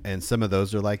 and some of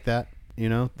those are like that. You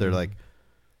know, they're like,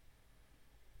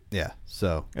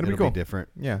 so it'll be cool. Different.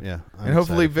 Yeah. And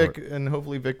hopefully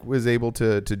Vic was able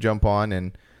to jump on,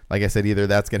 and like I said, either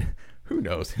that's gonna, who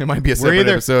knows, it might be a separate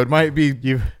episode, might be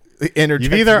you've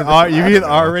either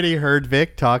already heard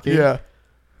Vic talking,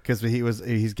 because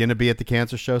he's gonna be at the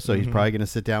cancer show, so he's probably gonna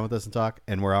sit down with us and talk,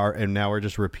 and now we're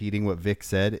just repeating what Vic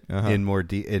said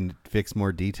in Vic's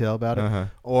more detail about it,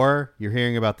 or you're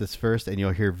hearing about this first and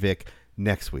you'll hear Vic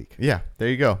next week. Yeah, there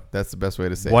you go. That's the best way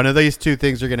to say one of these two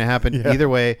things are gonna happen. Either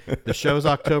way. The show's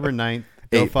October 9th.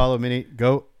 Follow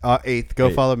 8th. Go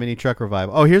follow Mini Truck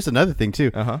Revival. Oh, here's another thing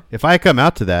too. If I come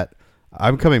out to that,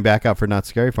 I'm coming back out for Not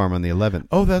Scary Farm on the 11th.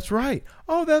 Oh, that's right.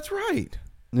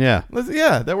 Yeah.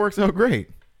 That works out great.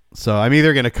 So I'm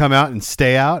either going to come out and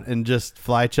stay out and just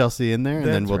fly Chelsea in there, and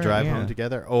then we'll drive home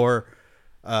together. Or,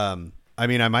 I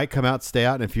might come out, stay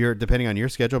out, and if you're, depending on your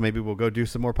schedule, maybe we'll go do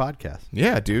some more podcasts.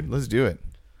 Yeah, dude. Let's do it.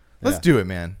 Let's do it,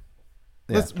 man.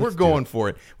 We're going for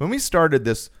it. When we started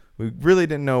this, we really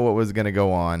didn't know what was going to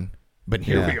go on. But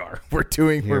here we are.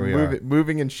 We're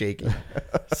moving and shaking.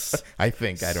 I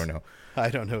think. I don't know. I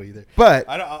don't know either. But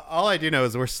all I do know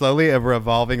is we're slowly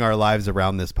revolving our lives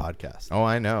around this podcast. Oh,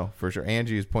 I know for sure.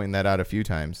 Angie is pointing that out a few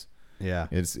times. Yeah,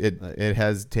 it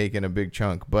has taken a big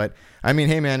chunk. But I mean,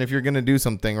 hey man, if you're gonna do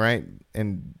something right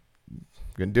and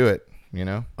you're gonna do it, you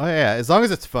know. Oh yeah, as long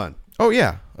as it's fun. Oh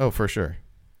yeah. Oh for sure.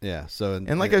 Yeah. So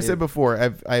and like I said before,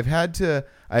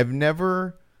 I've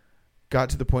never got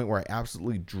to the point where I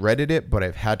absolutely dreaded it, but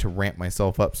I've had to ramp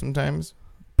myself up sometimes.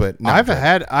 But I've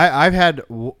had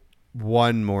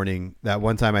one morning, that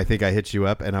one time I think I hit you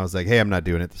up and I was like, hey, I'm not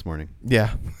doing it this morning.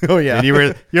 Yeah. Oh yeah. And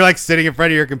you're like sitting in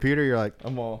front of your computer. You're like,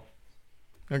 I'm all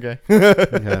okay.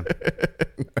 Yeah.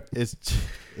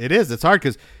 It's hard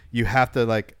because you have to,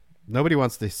 like, nobody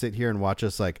wants to sit here and watch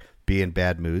us like be in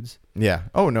bad moods. Yeah.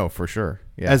 Oh no, for sure.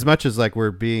 Yeah. As much as like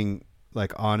we're being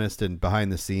like honest and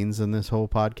behind the scenes in this whole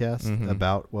podcast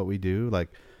about what we do, like,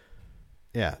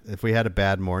 yeah, if we had a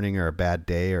bad morning or a bad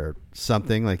day or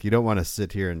something, like, you don't want to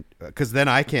sit here and, because then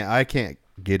I can't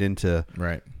get into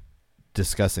right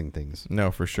discussing things.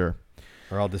 No, for sure.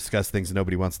 Or I'll discuss things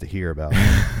nobody wants to hear about.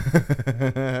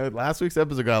 Last week's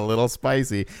episode got a little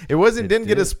spicy. It didn't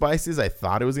get as spicy as I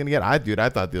thought it was gonna get. I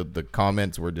thought the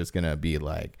comments were just gonna be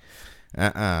like,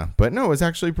 but no, it was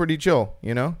actually pretty chill.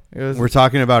 You know, We're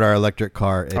talking about our electric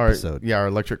car episode. Our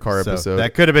electric car episode.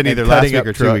 That could have been either last week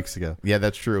or 2 weeks ago. Yeah,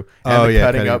 that's true. And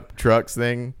cutting up trucks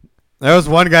thing. There was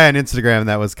one guy on Instagram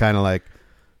that was kind of like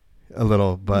a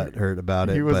little butthurt about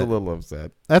it. He was a little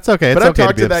upset. That's okay. But I've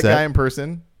talked to that guy in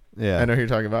person. Yeah, I know who you're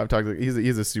talking about.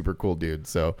 He's a super cool dude.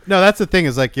 So no, that's the thing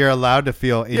is like you're allowed to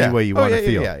feel any way you want to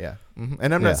feel. Yeah. Mm-hmm.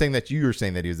 And I'm not saying that you're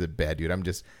saying that he was a bad dude. I'm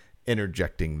just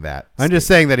interjecting that. I'm just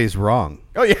saying that he's wrong.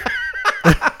 Oh yeah.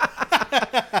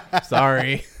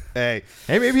 Sorry. Hey,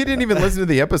 maybe he didn't even listen to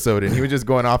the episode and he was just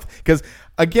going off because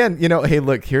again, hey,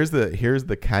 look, here's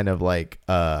the kind of like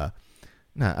I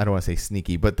don't want to say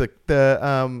sneaky, but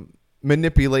the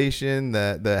manipulation,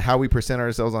 the how we present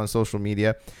ourselves on social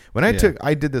media. When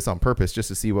I did this on purpose just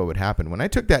to see what would happen. When I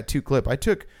took that 2 clip, I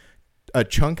took a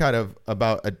chunk out of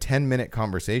about a 10-minute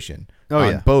conversation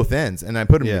on both ends and I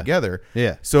put them together.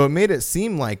 Yeah. So it made it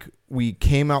seem like we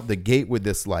came out the gate with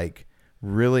this like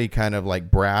really kind of like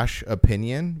brash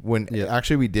opinion when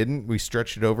actually we didn't. We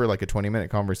stretched it over like a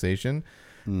 20-minute conversation.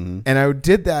 Mm-hmm. And I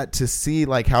did that to see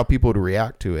like how people would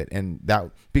react to it, and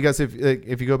that because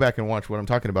if you go back and watch what I'm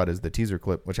talking about is the teaser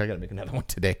clip, which I got to make another one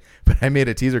today, but I made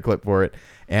a teaser clip for it,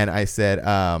 and I said,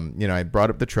 I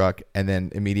brought up the truck, and then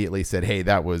immediately said, hey,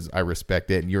 I respect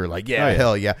it, and you were like,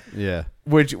 hell yeah, yeah.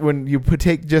 Which when you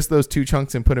take just those 2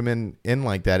 chunks and put them in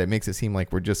like that, it makes it seem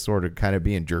like we're just sort of kind of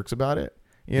being jerks about it,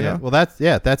 you know? Well, that's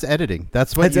editing.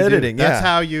 That's what you editing. Do. That's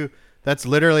how you. That's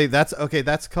literally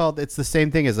that's called. It's the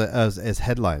same thing as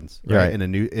headlines, right?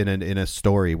 In a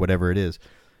story, whatever it is,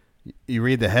 you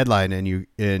read the headline and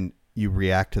you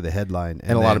react to the headline,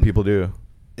 and a lot of people do.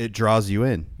 It draws you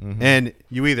in, and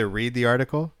you either read the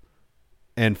article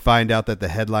and find out that the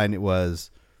headline was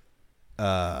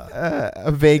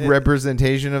a vague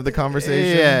representation of the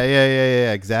conversation.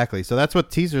 Yeah, exactly. So that's what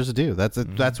teasers do.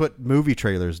 That's what movie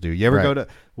trailers do. You ever go to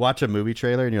watch a movie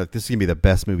trailer and you're like, this is gonna be the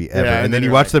best movie ever, and then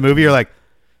you watch the movie, you're like,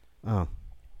 oh,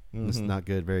 this is not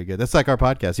good, very good. That's like our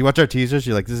podcast. You watch our teasers,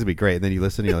 you're like, this is gonna be great, and then you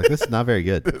listen, and you're like, this is not very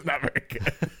good. This is not very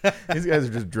good. These guys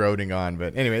are just droning on.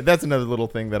 But anyway, that's another little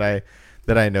thing that I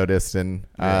noticed, and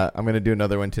I'm gonna do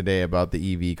another one today about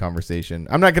the EV conversation.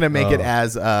 I'm not gonna make it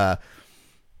as I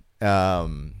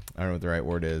don't know what the right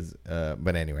word is,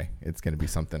 but anyway, it's going to be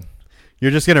something. You're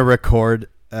just going to record.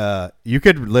 You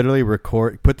could literally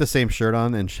put the same shirt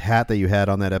on and hat that you had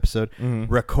on that episode,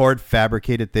 record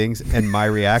fabricated things and my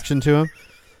reaction to them,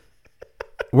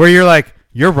 where you're like,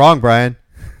 you're wrong, Brian.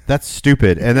 That's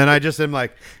stupid. And then I just am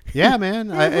like, yeah,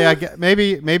 man, I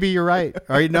maybe you're right.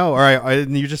 Or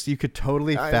and you could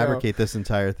totally fabricate this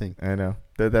entire thing. I know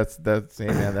that's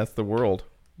the world.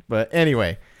 But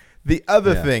anyway. The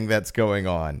other thing that's going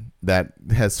on that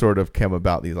has sort of come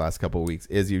about these last couple of weeks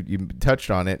is you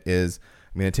touched on it is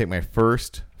I'm going to take my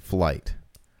first flight.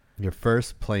 Your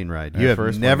first plane ride. You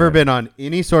have never been on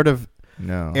any sort of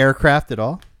aircraft at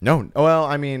all? No. Well,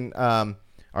 I mean, our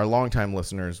longtime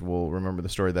listeners will remember the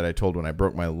story that I told when I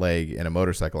broke my leg in a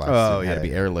motorcycle accident. Had to be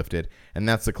airlifted. And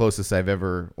that's the closest I've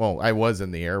ever, I was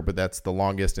in the air, but that's the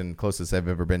longest and closest I've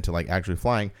ever been to like actually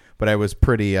flying. But I was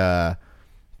pretty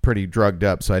drugged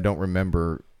up, so I don't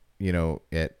remember,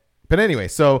 it. But anyway,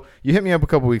 so you hit me up a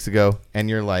couple weeks ago, and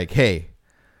you're like, "Hey,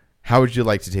 how would you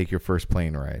like to take your first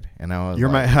plane ride?" And I was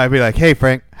I'd be like, "Hey,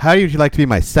 Frank, how would you like to be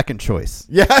my second choice?"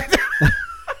 Yeah,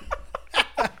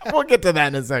 we'll get to that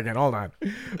in a second. Hold on,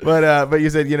 but you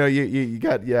said you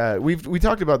got we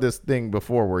talked about this thing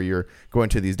before where you're going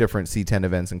to these different C10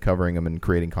 events and covering them and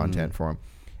creating content for them,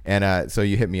 and so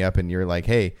you hit me up and you're like,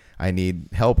 "Hey, I need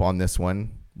help on this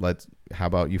one. How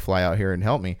about you fly out here and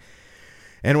help me?"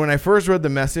 And when I first read the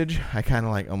message, I kind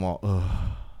of like, I'm all,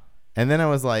 ugh. And then I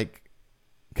was like,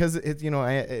 because it's,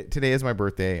 today is my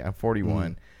birthday. I'm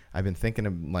 41. I've been thinking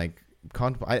of like,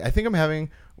 I think I'm having,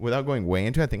 without going way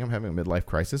into it, I think I'm having a midlife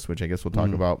crisis, which I guess we'll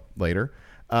talk about later.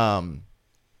 But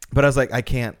I was like, I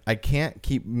can't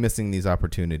keep missing these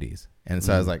opportunities. And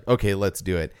so I was like, okay, let's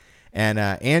do it. And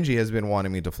Angie has been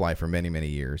wanting me to fly for many, many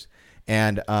years.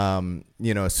 And,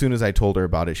 as soon as I told her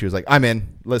about it, she was like, I'm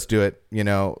in, let's do it.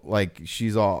 Like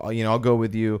she's all, I'll go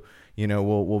with you,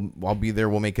 I'll be there.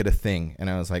 We'll make it a thing. And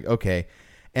I was like, okay.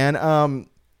 And,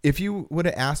 if you would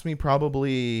have asked me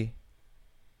probably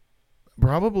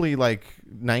like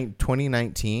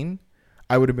 2019,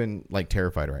 I would have been like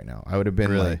terrified right now. I would have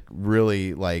been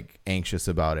really like anxious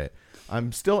about it.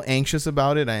 I'm still anxious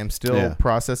about it. I am still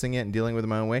processing it and dealing with it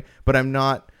my own way, but I'm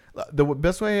not. The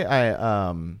best way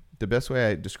the best way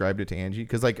I described it to Angie,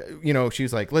 because like, you know,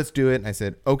 she's like, let's do it. And I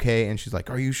said, okay. And she's like,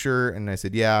 are you sure? And I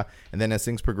said, yeah. And then as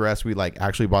things progressed, we like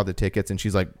actually bought the tickets, and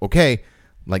she's like, okay,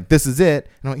 like this is it.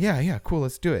 And I'm like, yeah, cool.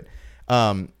 Let's do it.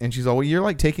 And she's like, well, you're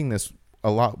like taking this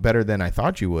a lot better than I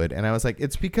thought you would. And I was like,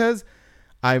 it's because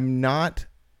I'm not,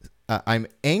 I'm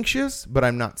anxious, but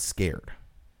I'm not scared.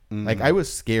 Like I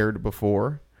was scared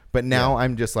before, but now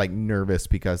I'm just like nervous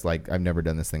because like I've never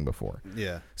done this thing before.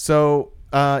 Yeah. So,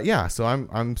 so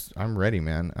I'm ready,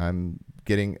 man. I'm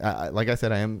getting, like I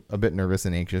said, I am a bit nervous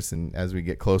and anxious. And as we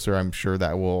get closer, I'm sure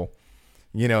that will,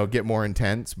 you know, get more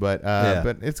intense, but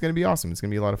it's going to be awesome. It's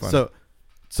going to be a lot of fun.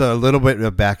 So a little bit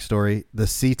of backstory. The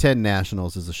C10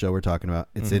 Nationals is the show we're talking about.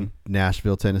 It's in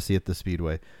Nashville, Tennessee at the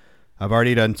Speedway. I've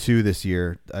already done 2 this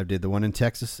year. I did the one in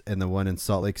Texas and the one in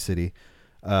Salt Lake City.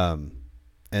 And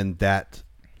that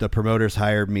the promoters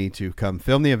hired me to come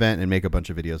film the event and make a bunch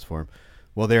of videos for them.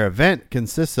 Well, their event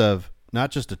consists of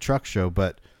not just a truck show,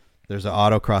 but there's an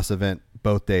autocross event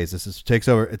both days. Takes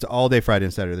over. It's all day Friday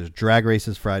and Saturday. There's drag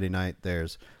races Friday night.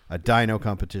 There's a dyno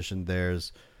competition.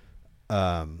 There's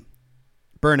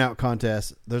burnout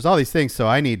contest. There's all these things. So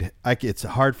it's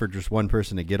hard for just one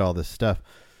person to get all this stuff.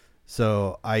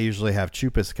 So I usually have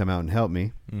Chupas come out and help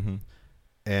me.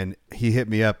 And he hit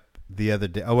me up the other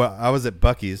day. Oh, well, I was at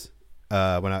Buc-ee's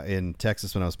in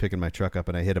Texas when I was picking my truck up,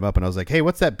 and I hit him up and I was like, hey,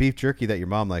 what's that beef jerky that your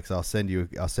mom likes? I'll send you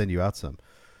out some.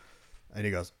 And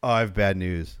he goes, oh, I have bad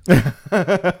news.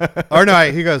 Or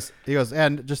no, he goes,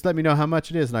 and just let me know how much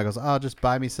it is. And I goes, oh, just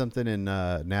buy me something in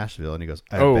Nashville. And he goes,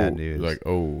 I have bad news. Like,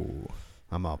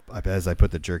 I'm all, as I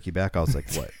put the jerky back, I was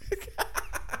like, what?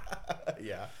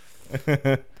 Yeah.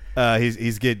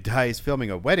 He's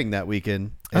filming a wedding that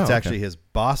weekend. It's actually his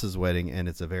boss's wedding, and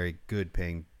it's a very good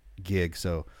paying gig.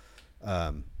 So,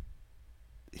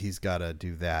 he's got to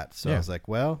do that. So I was like,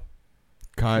 well,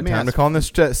 time to call in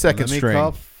the second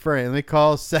string. Let me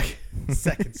call second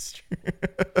string.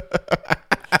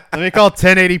 Let me call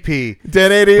 1080p.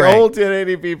 1080, Frank. old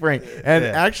 1080p Frank. And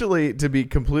actually, to be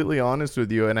completely honest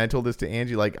with you, and I told this to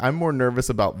Angie, like I'm more nervous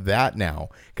about that now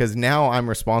because now I'm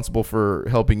responsible for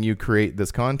helping you create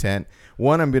this content.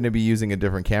 One, I'm going to be using a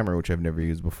different camera, which I've never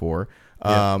used before.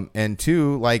 And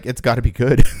 2, like it's got to be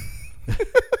good.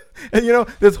 And, you know,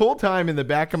 this whole time in the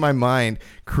back of my mind,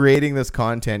 creating this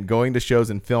content, going to shows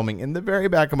and filming, in the very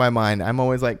back of my mind, I'm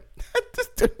always like,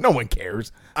 no one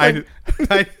cares.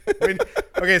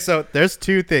 Okay, so there's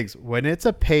 2 things. When it's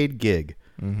a paid gig,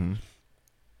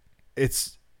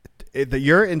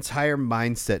 your entire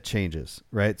mindset changes,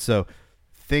 right? So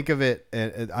think of it,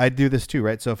 and I do this too,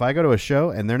 right? So if I go to a show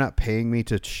and they're not paying me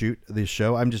to shoot the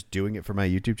show, I'm just doing it for my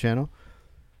YouTube channel.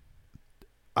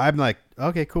 I'm like,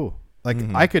 okay, cool. Like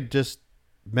I could just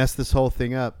mess this whole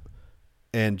thing up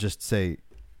and just say,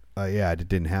 yeah, it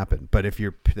didn't happen. But if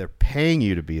they're paying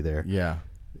you to be there,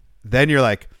 then you're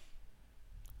like,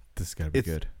 this is gotta be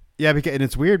good. Yeah, and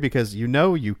it's weird because you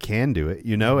know you can do it,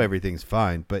 you know everything's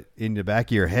fine, but in the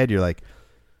back of your head you're like,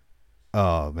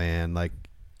 oh man, like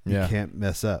you can't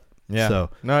mess up. Yeah. So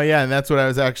and that's what I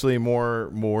was actually more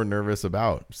nervous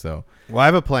about. So well, I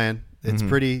have a plan. It's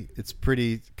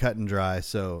pretty cut and dry,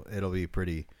 so it'll be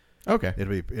pretty. Okay.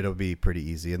 It'll be pretty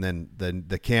easy, and then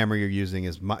the camera you're using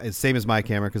is same as my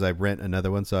camera because I rent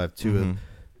another one, so I have 2,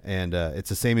 and it's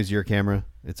the same as your camera.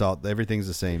 Everything's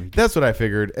the same. That's what I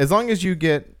figured. As long as you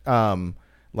get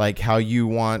like how you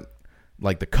want,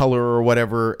 like the color or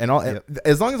whatever, and all.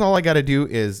 As long as all I got to do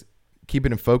is keep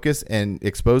it in focus and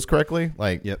expose correctly,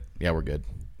 like we're good.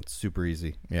 It's super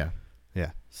easy. Yeah.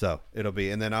 So it'll be,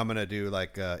 and then I'm gonna do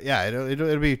like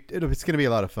it's gonna be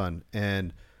a lot of fun,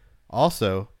 and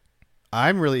also.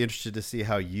 I'm really interested to see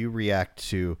how you react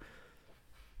to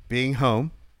being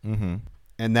home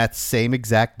and that same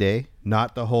exact day,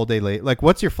 not the whole day late. Like,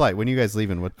 what's your flight? When are you guys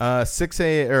leaving? What? 6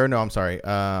 a.m. or no, I'm sorry,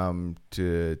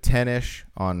 to 10ish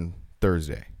on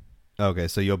Thursday. Okay,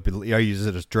 so are you using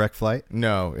it as direct flight?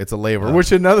 No, it's a layover,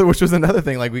 which was another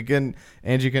thing. Like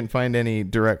Angie couldn't find any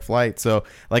direct flight, so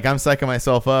like I'm psyching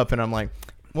myself up, and I'm like.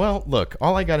 Well, look,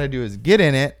 all I got to do is get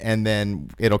in it, and then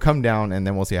it'll come down, and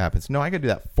then we'll see what happens. No, I got to do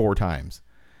that 4 times.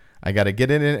 I got to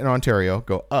get in Ontario,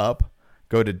 go up,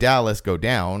 go to Dallas, go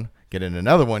down, get in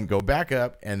another one, go back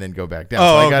up, and then go back down.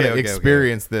 So I got to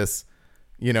experience this,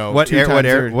 you know. What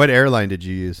airline did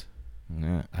you use?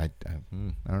 I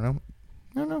don't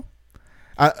know.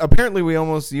 Apparently,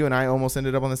 you and I almost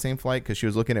ended up on the same flight because she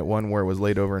was looking at one where it was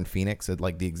laid over in Phoenix at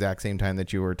like the exact same time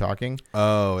that you were talking.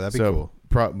 Oh, that'd be cool.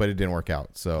 But it didn't work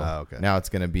out. So now it's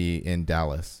going to be in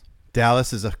Dallas.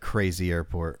 Dallas is a crazy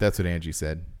airport. That's what Angie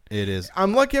said. It is.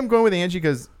 I'm lucky I'm going with Angie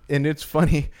and it's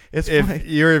funny. Funny.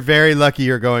 You're very lucky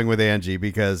you're going with Angie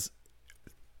because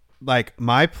like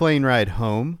my plane ride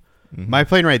home, my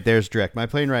plane ride there's direct. My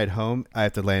plane ride home, I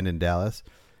have to land in Dallas,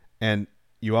 and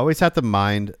you always have to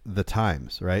mind the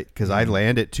times, right? Because I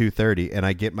land at 2:30 and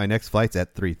I get my next flights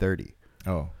at 3:30.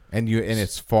 Oh, and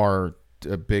it's far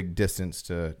a big distance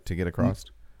to get across.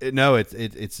 No,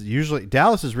 it's usually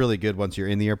Dallas is really good once you're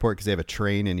in the airport because they have a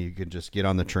train and you can just get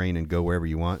on the train and go wherever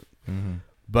you want.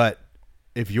 But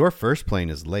if your first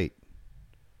plane is late,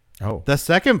 the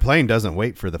second plane doesn't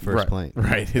wait for the first plane.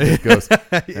 Right, it just goes.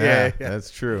 Yeah,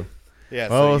 that's true. Yeah,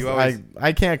 well, so you always,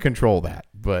 I can't control that,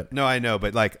 but no, I know,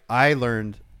 but like I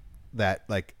learned that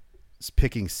like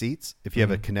picking seats, if you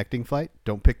have a connecting flight,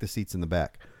 don't pick the seats in the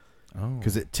back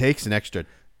because it takes an extra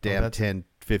 10,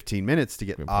 15 minutes to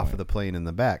get off of the plane in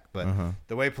the back. But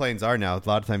the way planes are now, a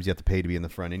lot of times you have to pay to be in the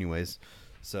front anyways.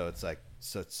 So it's like,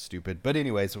 so it's stupid. But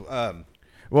anyways,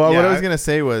 well, what I was going to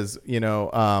say was,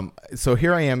 so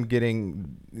here I am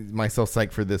getting myself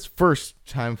psyched for this first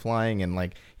time flying. And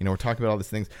like, we're talking about all these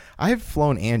things. I've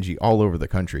flown Angie all over the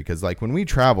country because like when we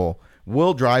travel,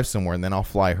 we'll drive somewhere and then I'll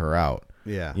fly her out.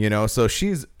 Yeah. So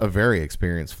she's a very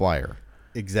experienced flyer.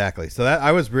 Exactly. So that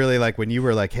I was really like, when you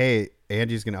were like, hey,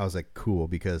 Angie's I was like, cool,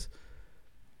 because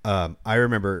I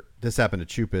remember this happened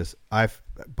to Chupas. I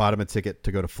bought him a ticket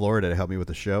to go to Florida to help me with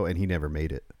the show, and he never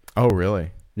made it. Oh,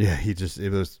 really? Yeah,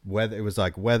 it was weather. It was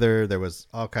like weather. There was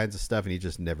all kinds of stuff, and he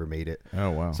just never made it.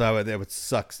 Oh, wow. So it would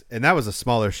suck. And that was a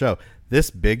smaller show.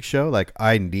 This big show, like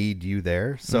I need you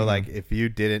there. So like if you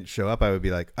didn't show up, I would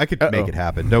be like, I could make it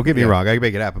happen. Don't get me wrong, I could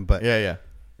make it happen. But yeah,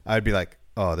 I'd be like,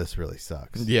 oh, this really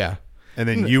sucks. Yeah. And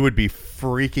then you would be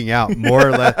freaking out more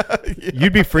or less.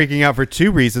 You'd be freaking out for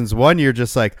two reasons. One, you're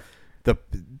just like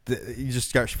you just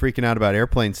start freaking out about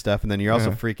airplane stuff, and then you're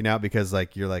also freaking out because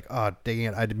like you're like, oh dang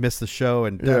it, I missed the show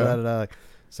and da, da, da, da.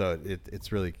 So it's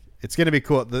going to be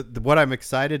cool. What I'm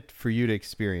excited for you to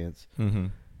experience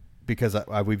because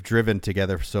we've driven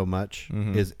together so much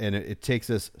is, and it takes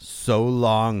us so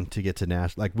long to get to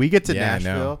Nashville. Like we get to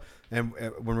Nashville. And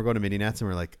when we're going to Minneapolis,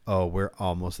 we're like, oh,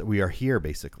 we are here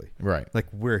basically. Right. Like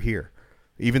we're here.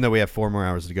 Even though we have 4 more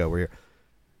hours to go, we're here.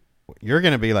 You're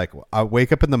going to be like, I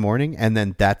wake up in the morning and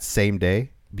then that same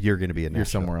day, you're going to be in Nashville.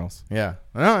 You're somewhere else. Yeah.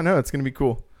 No, it's going to be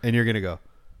cool. And you're going to go,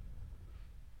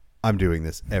 I'm doing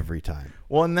this every time.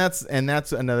 Well, and that's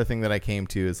another thing that I came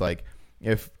to is like,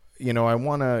 if, I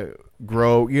want to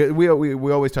grow. We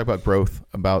always talk about growth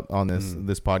on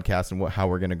this podcast and how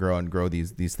we're going to grow and grow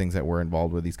these things that we're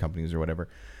involved with, these companies or whatever.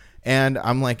 And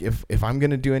I'm like, if I'm going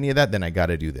to do any of that, then I got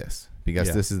to do this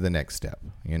because this is the next step.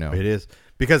 It is,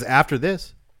 because after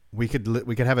this, we could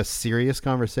have a serious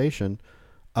conversation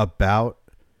about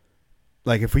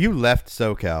like if you left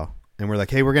SoCal and we're like,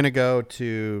 hey, we're going to go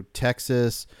to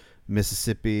Texas,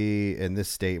 Mississippi, and this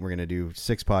state. We're going to do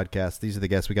 6 podcasts. These are the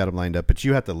guests. We got them lined up. But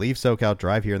you have to leave SoCal,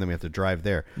 drive here, and then we have to drive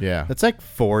there. Yeah. That's like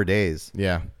 4 days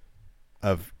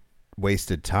of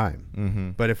wasted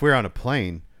time. But if we're on a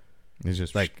plane, it's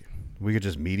just like we could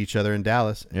just meet each other in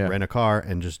Dallas and rent a car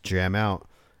and just jam out.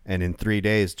 And in 3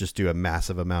 days, just do a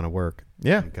massive amount of work.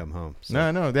 And come home.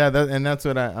 So. No. Yeah. And that's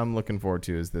what I'm looking forward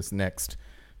to is this next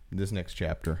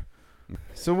chapter.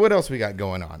 So what else we got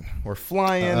going on? We're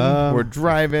flying, we're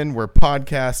driving, we're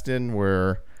podcasting,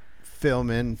 we're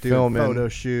filming, doing photo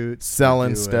shoots,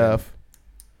 selling stuff.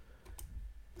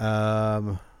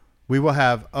 We will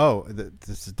have.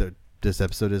 This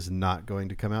episode is not going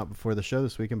to come out before the show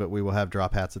this weekend, but we will have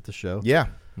drop hats at the show. Yeah.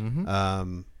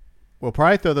 We'll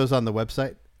probably throw those on the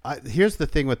website. Here's the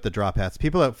thing with the drop hats.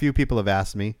 A few people have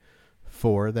asked me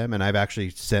for them, and I've actually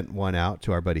sent one out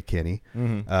to our buddy Kenny.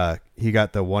 He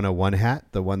got the 101 hat,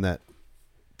 the one that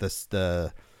I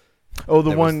know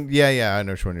which one you're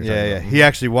talking about. He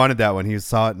actually wanted that one. He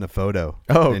saw it in a photo.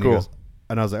 Oh, and cool.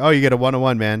 And I was like, oh, you get a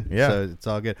 101, man. Yeah. So it's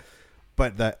all good.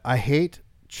 But I hate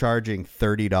charging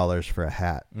 $30 for a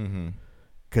hat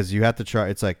because you have to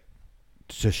charge. It's like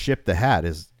to ship the hat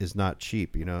is not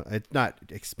cheap. It's not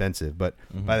expensive, but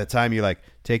by the time you like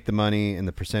take the money and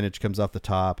the percentage comes off the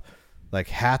top, like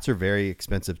hats are very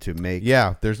expensive to make.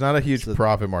 Yeah, there's not a huge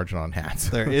profit margin on hats.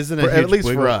 There isn't at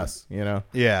least for us,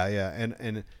 Yeah,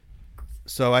 and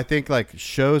so I think like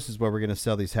shows is where we're gonna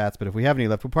sell these hats. But if we have any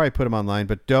left, we'll probably put them online.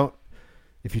 But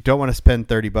if you don't want to spend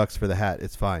 $30 for the hat,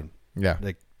 it's fine. Yeah,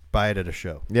 like buy it at a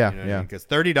show. Yeah, because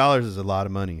 $30 is a lot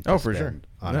of money. For sure.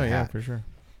 On a hat. For sure.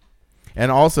 And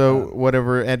also,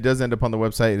 whatever it does end up on the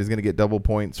website is going to get double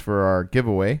points for our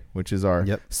giveaway, which is our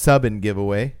sub-in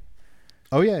giveaway.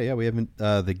 Oh, yeah. We have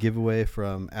the giveaway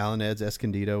from Alan Ed's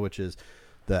Escondido, which is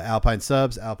the Alpine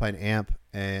subs, Alpine amp,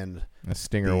 and a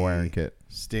Stinger wiring kit.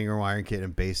 Stinger wiring kit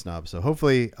and bass knob. So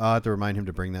hopefully I'll have to remind him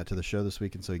to bring that to the show this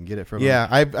weekend so he can get it from him. Yeah,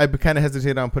 I kind of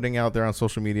hesitated on putting out there on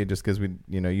social media just because we,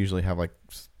 usually have like,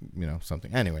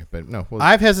 something. Anyway, but no.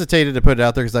 I've hesitated to put it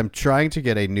out there because I'm trying to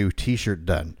get a new T-shirt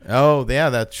done. Oh, yeah,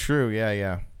 that's true.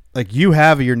 Yeah. Like you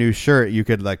have your new shirt, you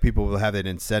could like people will have an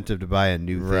incentive to buy a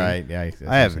new thing. Right, yeah.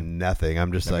 I have nothing.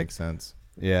 I'm just that like makes sense.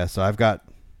 Yeah, so I've got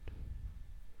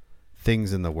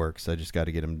things in the works. I just got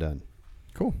to get them done.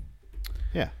 Cool.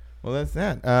 Yeah. Well, that's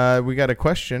that. We got a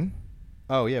question.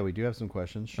 Oh yeah, we do have some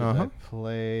questions. Should I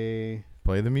play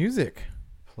the music?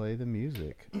 Play the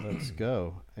music. Let's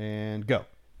go and go.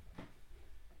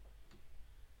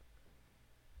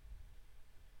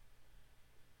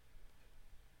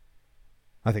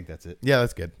 I think that's it. Yeah,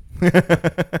 that's good.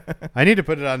 I need to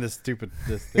put it on this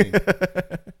thing.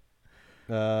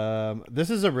 This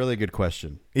is a really good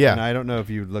question. Yeah. And I don't know if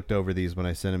you looked over these when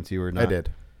I sent them to you or not. I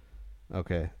did.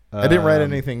 Okay. I didn't write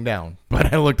anything down,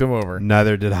 but I looked them over.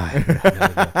 Neither did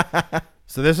I.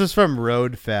 So this is from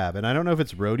Road Fab, and I don't know if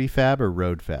it's Roadie Fab or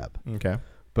Road Fab. Okay.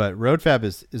 But Road Fab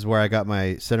is where I got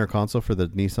my center console for the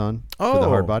Nissan for the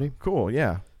hard body. Cool.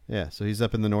 Yeah. Yeah. So he's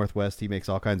up in the Northwest. He makes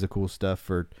all kinds of cool stuff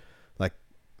for like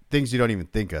things you don't even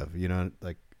think of,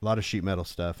 like a lot of sheet metal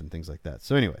stuff and things like that.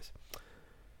 So anyways,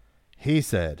 he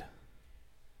said,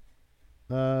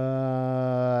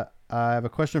 I have a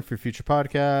question for future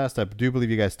podcast. I do believe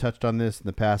you guys touched on this in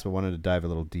the past, but wanted to dive a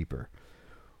little deeper.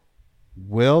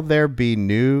 Will there be a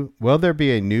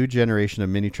new generation of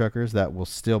mini truckers that will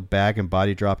still bag and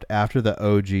body dropped after the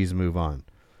OGs move on?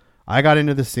 I got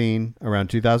into the scene around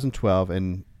 2012,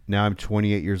 and now I'm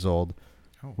 28 years old,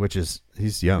 which is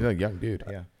he's young. He's a young dude.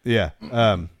 Yeah. Yeah.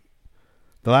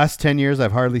 The last 10 years,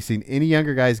 I've hardly seen any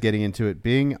younger guys getting into it.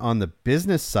 Being on the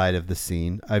business side of the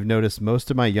scene, I've noticed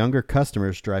most of my younger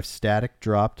customers drive static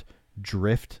dropped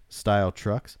drift style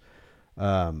trucks.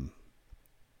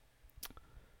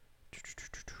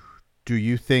 Do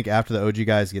you think after the OG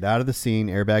guys get out of the scene,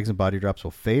 airbags and body drops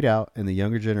will fade out and the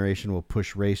younger generation will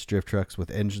push race drift trucks with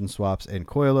engine swaps and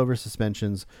coilover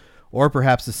suspensions? Or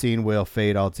perhaps the scene will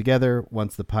fade altogether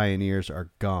once the pioneers are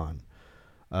gone?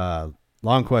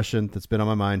 Long question that's been on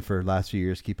my mind for the last few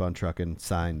years. Keep on trucking.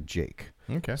 Signed, Jake.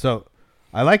 Okay. So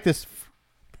I like this.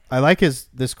 I like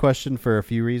this question for a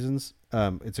few reasons.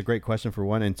 It's a great question for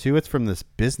one, and two, it's from this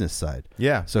business side.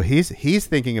 Yeah. So he's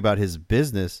thinking about his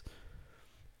business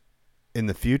in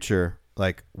the future.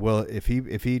 Like, well, if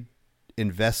he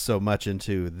invests so much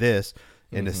into this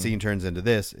and the scene turns into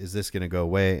this, is this going to go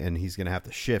away? And he's going to have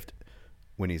to shift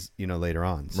when he's later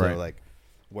on. So like,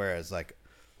 whereas like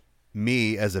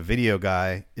me as a video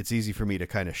guy, it's easy for me to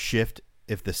kind of shift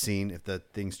if the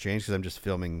things change because I'm just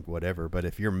filming whatever. But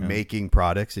if you're making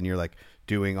products and you're like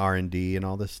doing R&D and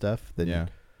all this stuff, then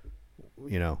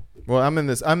Well,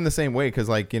 I'm the same way because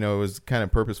like it was kind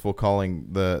of purposeful calling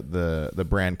the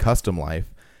brand Custom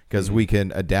Life because we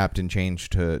can adapt and change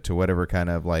to whatever kind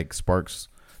of like sparks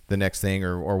the next thing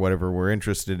or whatever we're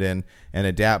interested in and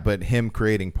adapt. But him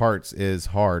creating parts is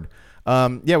hard.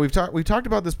 We've talked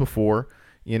about this before.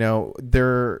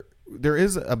 There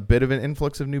is a bit of an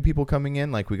influx of new people coming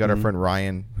in. Like we got our friend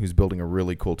Ryan, who's building a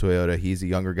really cool Toyota. He's a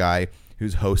younger guy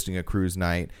who's hosting a cruise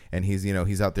night, and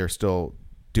he's out there still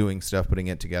doing stuff, putting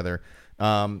it together.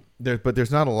 But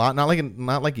there's not a lot, not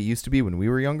like it used to be when we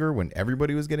were younger, when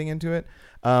everybody was getting into it.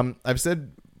 I've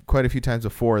said quite a few times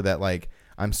before that like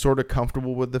I'm sort of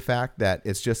comfortable with the fact that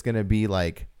it's just going to be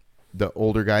like the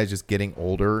older guys just getting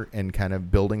older and kind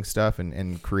of building stuff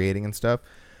and creating and stuff.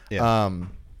 Yeah.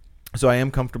 So I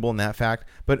am comfortable in that fact.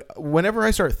 But whenever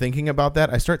I start thinking about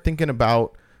that, I start thinking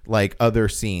about like other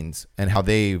scenes and how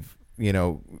they've,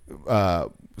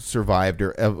 survived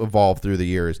or evolved through the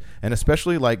years. And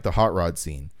especially like the hot rod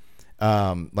scene.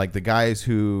 Like the guys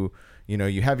who,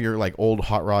 you have your like old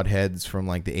hot rod heads from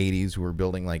like the 80s who were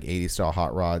building like 80s style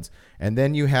hot rods. And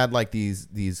then you had like these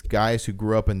guys who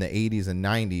grew up in the 80s and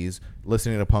 90s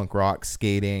listening to punk rock,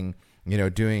 skating,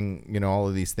 doing, all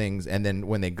of these things. And then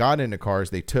when they got into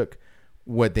cars, they took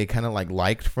what they kind of like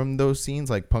liked from those scenes,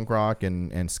 like punk rock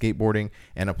and skateboarding,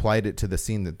 and applied it to the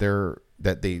scene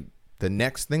the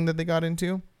next thing that they got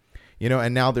into,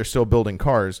 and now they're still building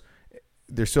cars.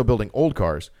 They're still building old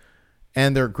cars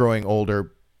and they're growing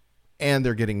older and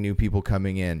they're getting new people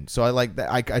coming in. So I like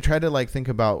that. I try to like think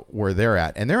about where they're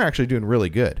at, and they're actually doing really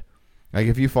good. Like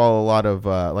if you follow a lot of,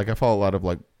 I follow a lot of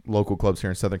like local clubs here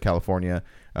in Southern California.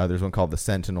 There's one called the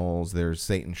Sentinels. There's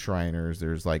Satan Shriners.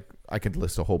 There's like, I could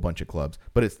list a whole bunch of clubs,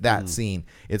 but it's that scene.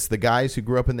 It's the guys who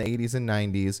grew up in the 80s and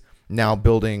 90s now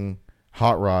building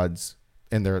hot rods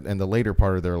in the later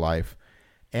part of their life.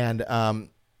 And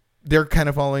they're kind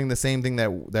of following the same thing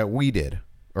that we did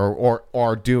or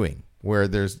are doing, where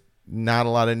there's not a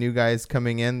lot of new guys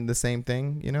coming in the same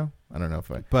thing, you know? I don't know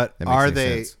if I, but that makes are any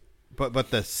they, sense.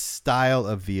 but the style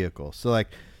of vehicle. So like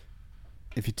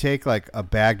if you take like a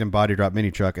bagged and body drop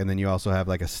mini truck, and then you also have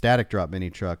like a static drop mini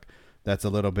truck, that's a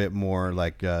little bit more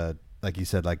like you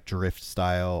said, like drift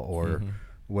style or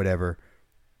whatever,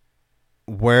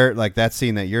 where like that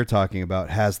scene that you're talking about,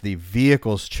 has the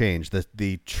vehicles changed,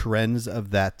 the trends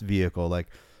of that vehicle? Like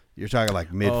you're talking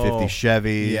like mid 50s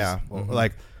Chevys. Yeah.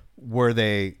 Like were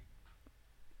they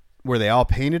all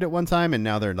painted at one time and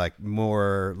now they're like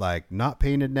more like not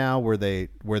painted now?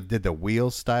 Did the wheel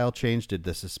style change? Did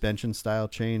the suspension style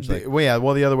change? Like,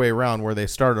 the other way around, where they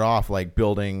started off like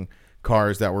building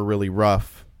cars that were really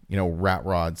rough, you know, rat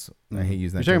rods. I hate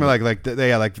using that. You're talking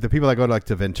about like the people that go to like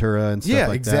to Ventura and stuff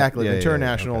like exactly. that? Ventura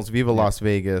Nationals, okay. Viva Las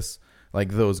Vegas, like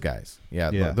those guys.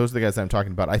 Yeah, those are the guys I'm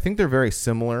talking about. I think they're very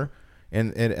similar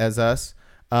in as us.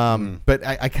 But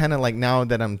I kind of like, now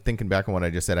that I'm thinking back on what I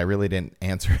just said, I really didn't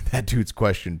answer that dude's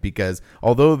question, because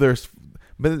although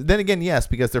but then again, yes,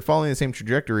 because they're following the same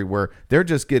trajectory where they're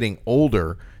just getting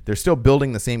older. They're still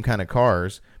building the same kind of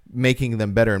cars, making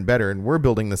them better and better. And we're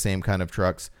building the same kind of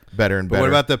trucks better and better.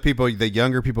 But what about the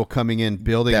younger people coming in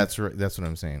building? That's right. That's what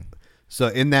I'm saying. So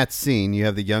in that scene, you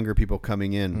have the younger people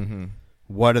coming in.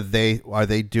 What are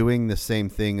they doing the same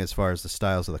thing as far as the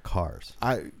styles of the cars?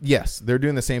 Yes, they're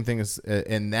doing the same thing as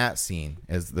in that scene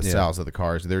as the styles of the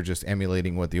cars. They're just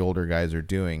emulating what the older guys are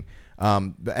doing.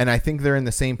 And I think they're in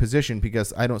the same position,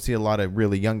 because I don't see a lot of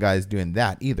really young guys doing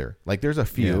that either. Like there's a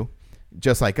few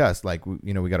just like us, like,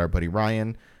 you know, we got our buddy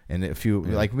Ryan and a few,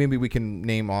 like maybe we can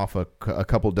name off a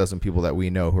couple dozen people that we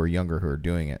know who are younger who are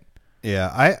doing it.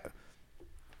 Yeah.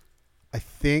 I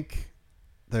think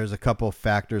there's a couple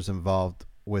factors involved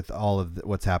with all of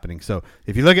what's happening. So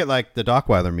if you look at like the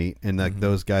Dockweiler meet and like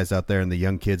those guys out there and the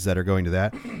young kids that are going to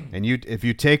that, and if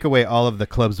you take away all of the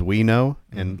clubs we know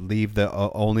and leave the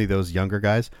only those younger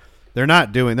guys, they're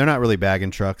not really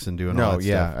bagging trucks and doing all that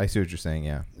stuff. I see what you're saying.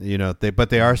 Yeah. You know, but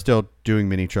they are still doing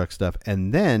mini truck stuff.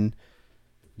 And then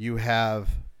you have,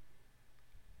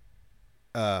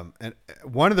 and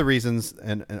one of the reasons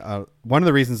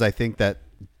I think that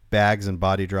bags and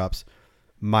body drops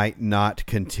might not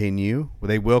continue.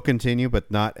 They will continue, but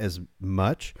not as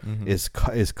much. Is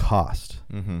cost.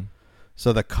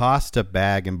 So the cost to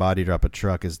bag and body drop a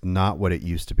truck is not what it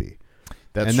used to be.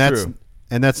 That's true.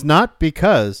 And that's not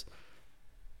because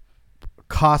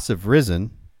costs have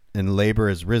risen and labor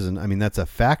has risen. I mean, that's a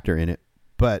factor in it,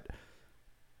 but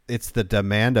it's the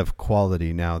demand of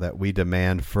quality now that we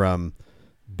demand from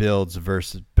builds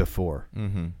versus before.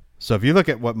 So if you look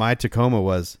at what my Tacoma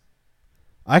was,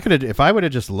 if I would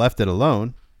have just left it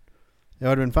alone, it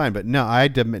would have been fine. But no,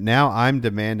 now I'm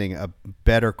demanding a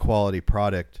better quality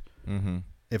product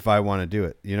if I want to do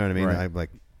it. You know what I mean? Right.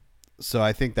 So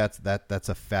I think that's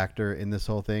a factor in this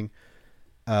whole thing.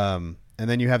 And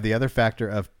then you have the other factor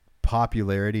of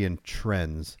popularity and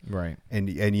trends. Right. And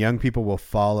young people will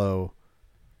follow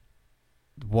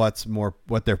what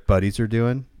their buddies are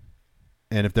doing,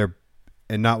 and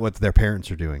not what their parents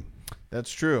are doing.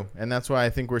 That's true, and that's why I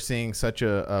think we're seeing such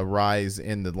a rise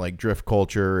in the like drift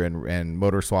culture and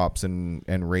motor swaps and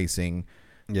racing.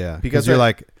 Yeah, because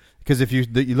if you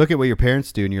look at what your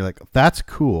parents do and you're like, that's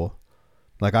cool.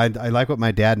 Like I like what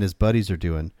my dad and his buddies are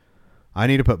doing. I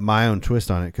need to put my own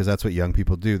twist on it, because that's what young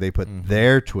people do. They put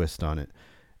their twist on it.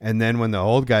 And then when the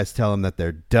old guys tell them that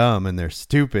they're dumb and they're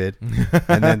stupid,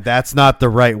 and then that's not the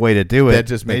right way to do it, that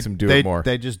just makes them do it more.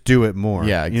 They just do it more.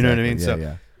 Yeah, exactly. You know what I mean?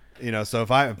 Yeah. You know, so if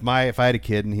I had a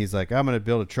kid and he's like, I'm going to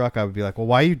build a truck, I would be like, well,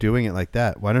 why are you doing it like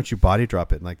that? Why don't you body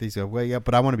drop it? And like these go, well, yeah,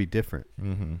 but I want to be different.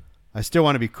 I still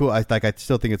want to be cool. I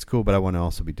still think it's cool, but I want to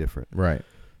also be different. Right.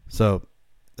 So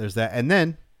there's that. And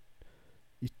then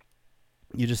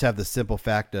you just have the simple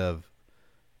fact of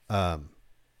the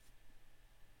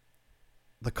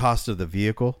cost of the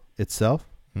vehicle itself.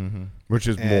 Which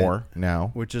is more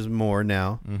now.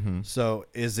 So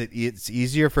it's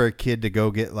easier for a kid to go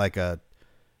get like a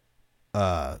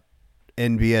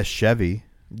NBS Chevy.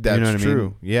 That's you know what true. I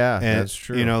mean? Yeah, and, that's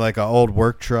true. You know, like an old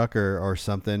work truck or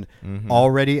something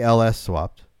already LS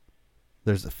swapped.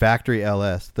 There's a factory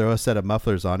LS. Throw a set of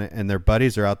mufflers on it, and their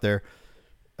buddies are out there,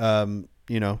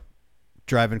 you know,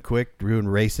 driving quick, doing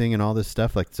racing and all this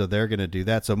stuff. Like, so they're going to do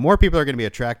that. So more people are going to be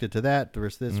attracted to that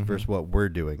versus what we're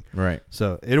doing. Right.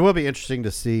 So it will be interesting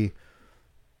to see,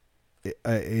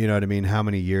 you know what I mean, how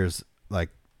many years like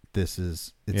this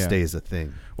stays a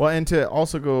thing. Well, and to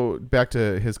also go back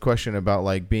to his question about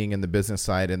like being in the business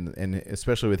side and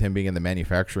especially with him being in the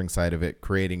manufacturing side of it,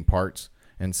 creating parts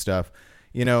and stuff,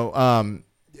 you know,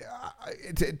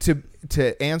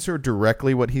 to answer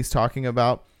directly what he's talking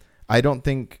about, I don't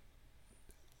think.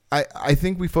 I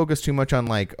think we focus too much on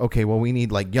like, okay, well, we need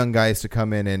like young guys to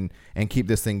come in and keep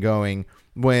this thing going,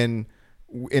 when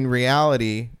in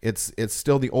reality it's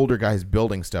still the older guys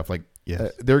building stuff. Like,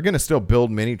 yes. They're going to still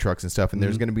build mini trucks and stuff, and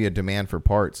there's going to be a demand for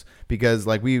parts, because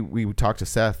like we talked to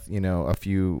Seth, a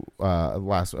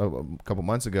couple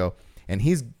months ago, and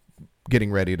he's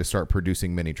getting ready to start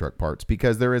producing mini truck parts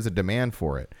because there is a demand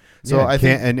for it. So I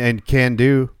think and Can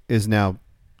Do is now,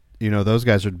 those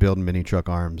guys are building mini truck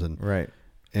arms and right.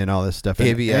 And all this stuff.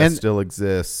 AVS still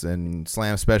exists, and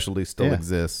Slam Specialty still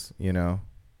exists,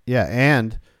 Yeah,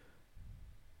 and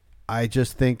I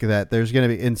just think that there's going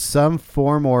to be, in some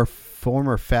form or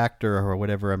factor or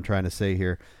whatever I'm trying to say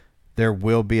here, there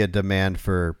will be a demand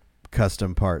for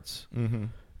custom parts.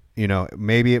 Mm-hmm.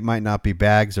 Maybe it might not be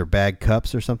bags or bag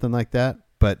cups or something like that,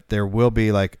 but there will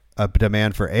be like a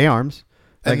demand for A-arms.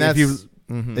 Like,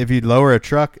 and if you lower a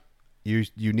truck, you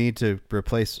need to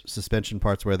replace suspension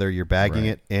parts, whether you're bagging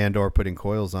it and or putting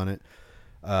coils on it.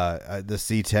 The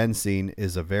C10 scene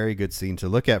is a very good scene to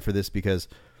look at for this, because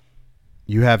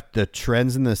you have the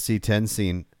trends in the C10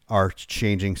 scene are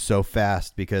changing so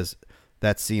fast, because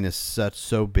that scene is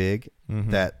so big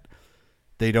that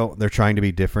they're trying to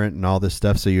be different and all this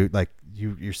stuff. So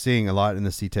you're seeing a lot in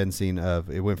the C10 scene of,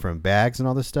 it went from bags and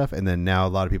all this stuff, and then now a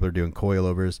lot of people are doing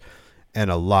coilovers and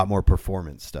a lot more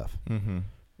performance stuff. Mm-hmm.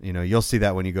 You'll see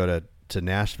that when you go to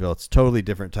Nashville. It's totally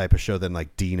different type of show than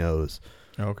like Dino's,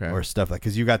 or stuff like,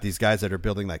 because you got these guys that are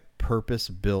building like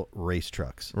purpose-built race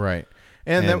trucks, right?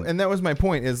 And that was my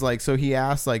point. Is like, so he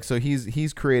asked, like, so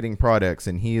he's creating products,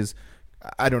 and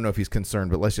I don't know if he's concerned,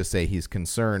 but let's just say he's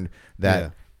concerned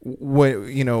that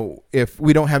if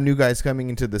we don't have new guys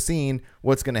coming into the scene,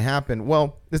 what's going to happen?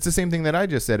 Well, it's the same thing that I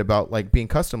just said about like being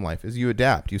Custom Life. Is you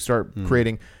adapt, you start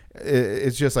creating.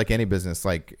 It's just like any business,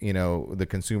 like, the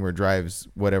consumer drives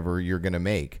whatever you're going to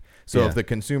make. So if the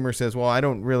consumer says, well, I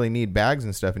don't really need bags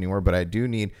and stuff anymore, but I do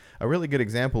need, a really good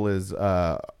example is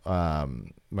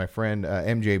my friend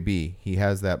MJB. He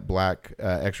has that black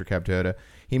extra cab Toyota.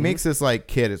 He makes this like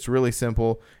kit. It's really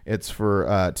simple. It's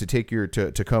for to take your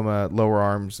Tacoma lower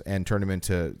arms and turn them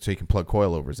into, so you can plug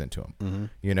coilovers into them.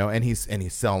 And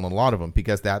he's selling a lot of them,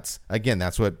 because that's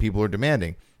what people are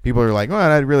demanding. People are like, well,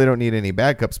 I really don't need any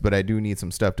bag cups, but I do need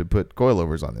some stuff to put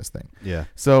coilovers on this thing. Yeah.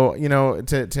 So,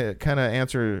 to kind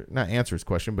of not answer his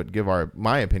question, but give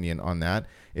my opinion on that,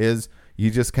 is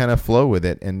you just kind of flow with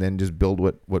it and then just build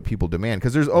what people demand.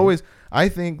 Because there's always, I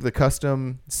think the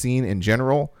custom scene in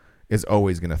general is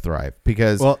always going to thrive,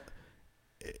 because. Well,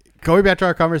 going back to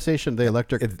our conversation, the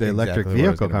electric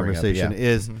vehicle conversation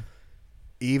is. Mm-hmm.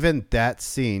 Even that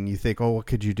scene, you think, oh, what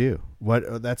could you do?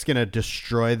 That's going to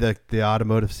destroy the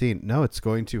automotive scene. No, it's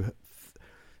going to.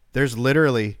 There's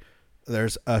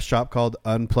a shop called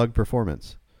Unplugged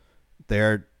Performance.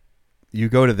 You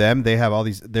go to them, they have all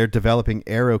these. They're developing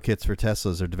aero kits for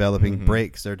Teslas. They're developing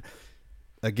brakes.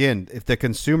 Again, if the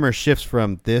consumer shifts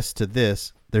from this to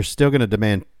this, they're still going to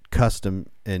demand custom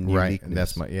and uniqueness. And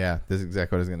that's this is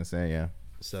exactly what I was going to say. Yeah.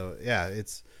 So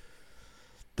it's.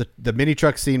 The mini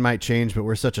truck scene might change, but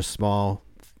we're such a small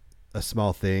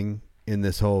thing in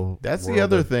this whole. That's the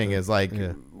other thing is like,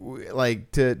 like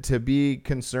to be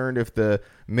concerned if the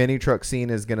mini truck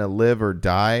scene is going to live or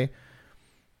die.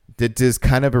 That is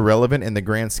kind of irrelevant in the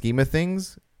grand scheme of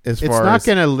things. It's not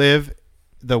going to live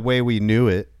the way we knew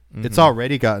it. Mm-hmm. It's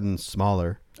already gotten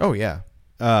smaller. Oh yeah.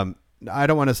 I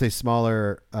don't want to say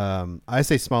smaller. I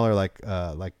say smaller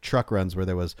like truck runs where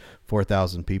there was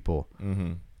 4,000 people.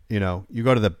 Mm-hmm. You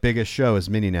go to the biggest show is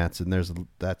Mini Nats, and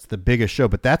that's the biggest show,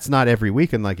 but that's not every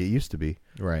weekend like it used to be,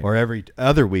 right? Or every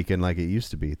other weekend like it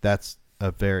used to be. That's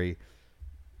a very,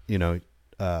 you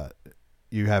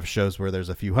have shows where there's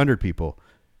a few hundred people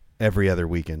every other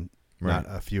weekend, right.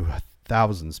 Not a few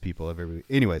thousands people every week.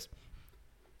 Anyways,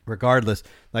 regardless,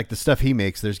 like the stuff he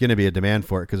makes, there's going to be a demand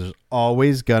for it, because there's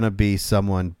always going to be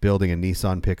someone building a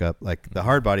Nissan pickup, like the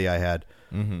hard body I had.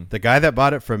 Mm-hmm. The guy that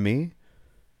bought it from me.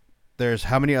 There's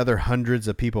how many other hundreds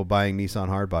of people buying Nissan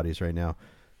hard bodies right now?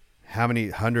 How many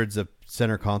hundreds of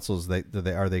center consoles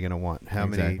are they going to want? How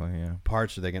many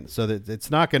parts are they going to? So that it's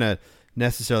not going to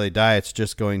necessarily die. It's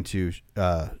just going to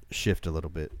shift a little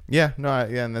bit. Yeah,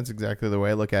 and that's exactly the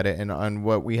way I look at it. And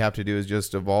what we have to do is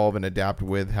just evolve and adapt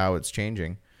with how it's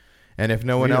changing. And if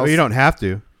no one else, you don't have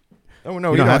to. Oh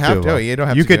no, you don't have to. You don't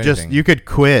have to. You could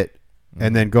quit.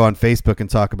 And then go on Facebook and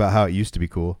talk about how it used to be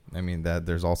cool. I mean,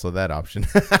 there's also that option.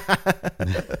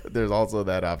 There's also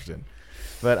that option.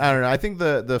 But I don't know. I think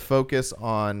the focus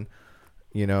on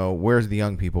you know, where's the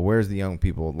young people? Where's the young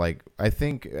people? Like, I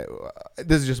think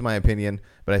this is just my opinion,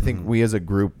 but I think we as a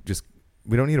group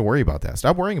we don't need to worry about that.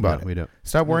 Stop worrying about it. We don't.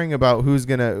 Stop worrying about who's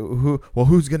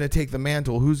gonna take the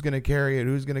mantle, who's gonna carry it,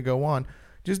 who's gonna go on.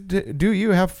 Just do you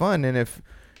have fun, and if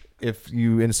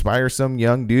you inspire some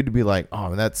young dude to be like,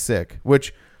 oh, that's sick,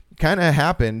 which kind of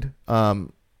happened.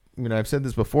 You know, I've said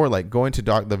this before. Like going to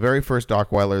the very first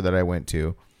Dockweiler that I went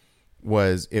to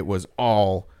was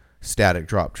all static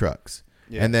drop trucks,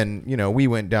 and then you know we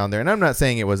went down there, and I'm not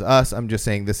saying it was us. I'm just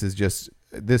saying this is just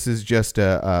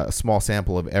a small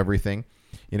sample of everything.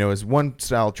 You know, it's one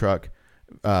style truck,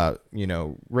 you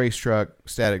know, race truck,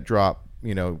 static drop,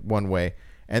 you know, one way.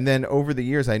 And then over the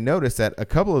years, I noticed that a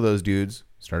couple of those dudes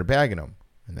started bagging them,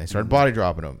 and they started body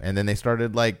dropping them, and then they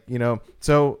started like, you know,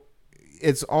 so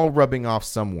it's all rubbing off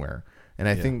somewhere. And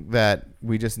I think that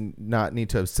we just not need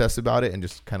to obsess about it and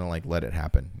just kind of like let it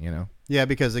happen, you know? Yeah,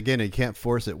 because again, you can't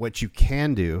force it. What you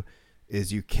can do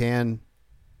is you can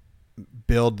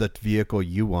build the vehicle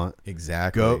you want.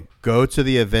 Exactly. Go to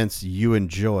the events you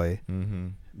enjoy. Mm-hmm.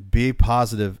 Be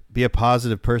positive. Be a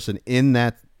positive person in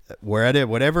that.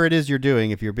 Whatever it is you're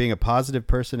doing, if you're being a positive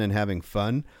person and having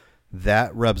fun,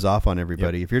 that rubs off on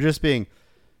everybody. Yep. If you're just being,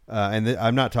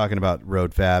 I'm not talking about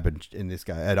Road Fab and this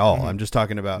guy at all. Mm-hmm. I'm just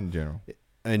talking about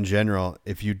in general.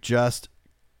 If you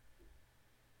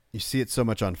see it so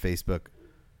much on Facebook.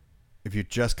 If you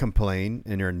just complain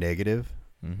and you're negative,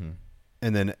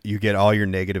 and then you get all your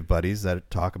negative buddies that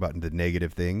talk about the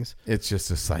negative things, it's just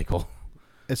a cycle.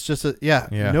 It's just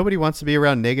nobody wants to be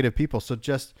around negative people. So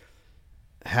just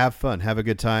have fun, have a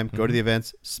good time, go to the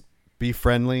events, be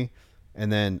friendly,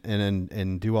 and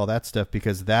then do all that stuff,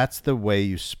 because that's the way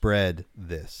you spread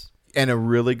this. And a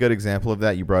really good example of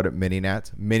that, you brought up Mini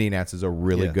Nats. Mini Nats is a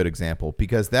really good example,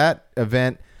 because that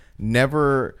event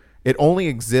it only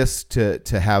exists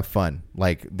to have fun.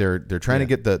 Like they're trying to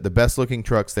get the best looking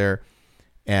trucks there.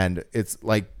 And it's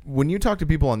like when you talk to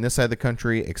people on this side of the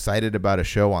country excited about a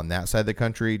show on that side of the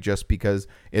country just because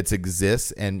it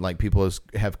exists and like people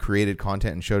have created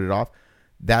content and showed it off,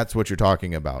 that's what you're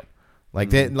talking about.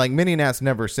 Like like Mini Nats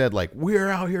never said like, we're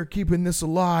out here keeping this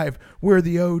alive, we're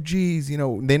the OGs. You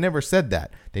know, they never said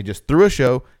that. They just threw a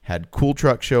show, had cool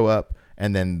trucks show up,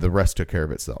 and then the rest took care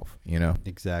of itself. You know,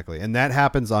 exactly. And that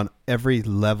happens on every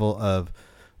level of.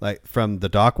 Like from the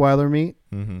Dockweiler meet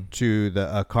to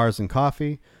the Cars and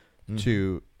Coffee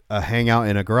to a hangout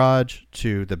in a garage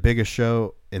to the biggest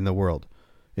show in the world.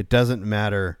 It doesn't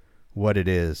matter what it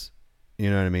is. You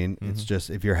know what I mean? It's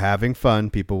just if you're having fun,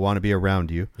 people want to be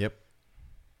around you. Yep.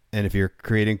 And if you're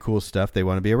creating cool stuff, they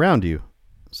want to be around you.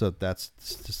 So that's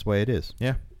just the way it is.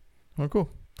 Yeah. Well, cool.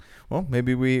 Well,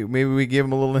 maybe we give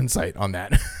him a little insight on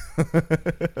that.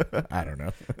 I don't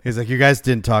know. He's like, you guys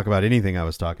didn't talk about anything I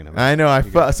was talking about. I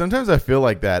know. Sometimes I feel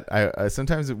like that. I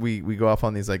sometimes we go off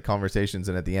on these like conversations,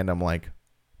 and at the end I'm like,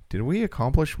 did we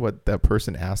accomplish what that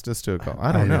person asked us to accomplish?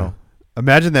 I don't know.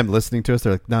 Imagine them listening to us.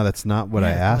 They're like, no, that's not what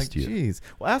I asked you. Jeez.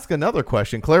 Well, ask another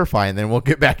question, clarify, and then we'll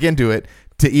get back into it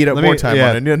to eat up more time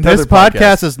on another This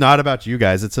podcast is not about you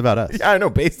guys. It's about us. Yeah, I know,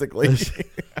 basically.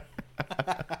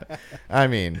 I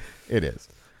mean, it is.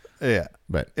 Yeah.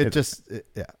 But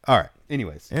yeah. All right.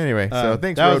 Anyway, so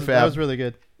thanks, Road Fab. That was really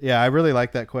good. Yeah, I really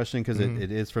like that question because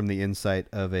it is from the insight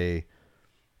of a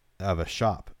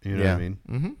shop. You know what I mean?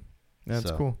 Mm-hmm.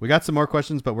 That's cool. We got some more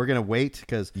questions, but we're gonna wait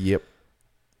because Yep.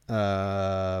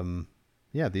 Some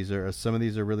of these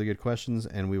are really good questions,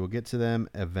 and we will get to them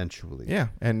eventually. Yeah,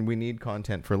 and we need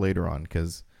content for later on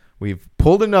because we've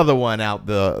pulled another one out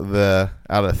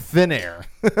out of thin air.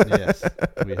 Yes,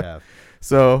 we have.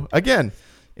 So again,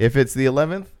 if it's the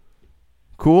 11th,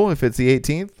 cool. If it's the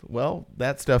 18th, well,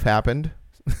 that stuff happened.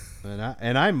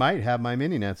 And I might have my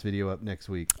Mini Nats video up next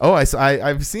week. Oh,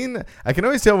 I've seen. I can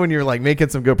always tell when you're like making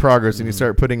some good progress and you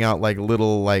start putting out like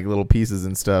little pieces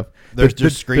and stuff. There's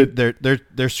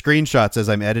screenshots as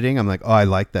I'm editing. I'm like, oh, I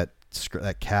like that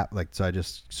cap. Like, so I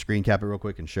just screen cap it real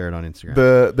quick and share it on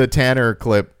Instagram. The Tanner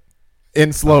clip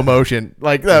in slow motion,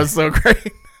 like that was so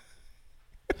great.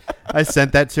 I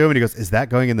sent that to him and he goes, "Is that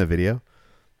going in the video?"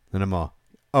 And I'm all,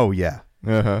 "Oh yeah."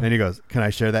 And he goes, "Can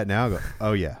I share that now?" I go,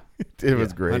 "Oh yeah." It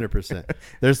was great. 100%.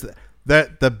 There's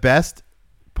the best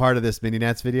part of this Mini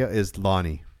Nats video is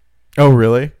Lonnie. Oh,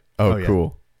 really? Oh,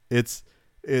 cool. It's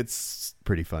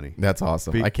pretty funny. That's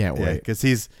awesome. I can't wait. Because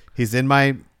he's in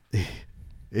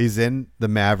the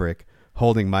Maverick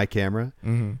holding my camera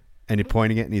and he's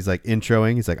pointing it and he's like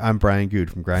introing. He's like, "I'm Brian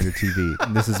Good from Grindr TV.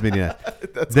 And this is Mini Nats."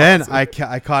 Then awesome.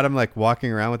 I caught him like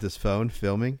walking around with his phone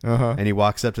filming and he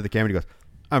walks up to the camera and he goes,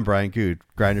 "I'm Brian Good,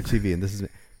 Grindr TV. And this is me."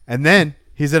 And then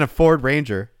he's in a Ford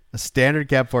Ranger, a standard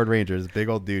cab Ford Ranger. This big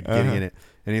old dude getting in it.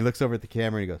 And he looks over at the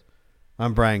camera and he goes,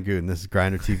 I'm Brian Goon. This is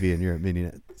Grinder TV, and you're at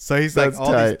MiniNet. So he's That's like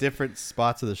all tight. these different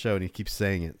spots of the show, and he keeps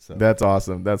saying it. So That's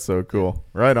awesome. That's so cool.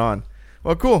 Right on.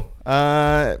 Well, cool.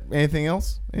 Anything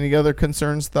else? Any other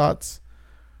concerns, thoughts?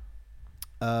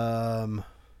 no.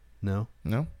 No?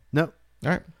 No. All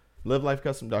right.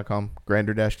 LiveLifeCustom.com,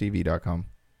 Grinder-TV.com.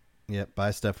 Yep.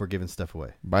 Buy stuff. We're giving stuff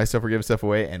away. Buy stuff or give stuff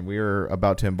away, and we're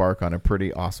about to embark on a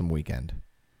pretty awesome weekend.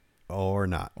 Or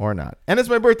not. Or not. And it's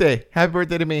my birthday. Happy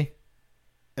birthday to me.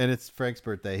 And it's Frank's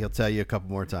birthday. He'll tell you a couple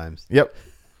more times. Yep.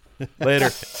 Later.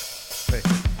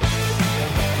 Wait.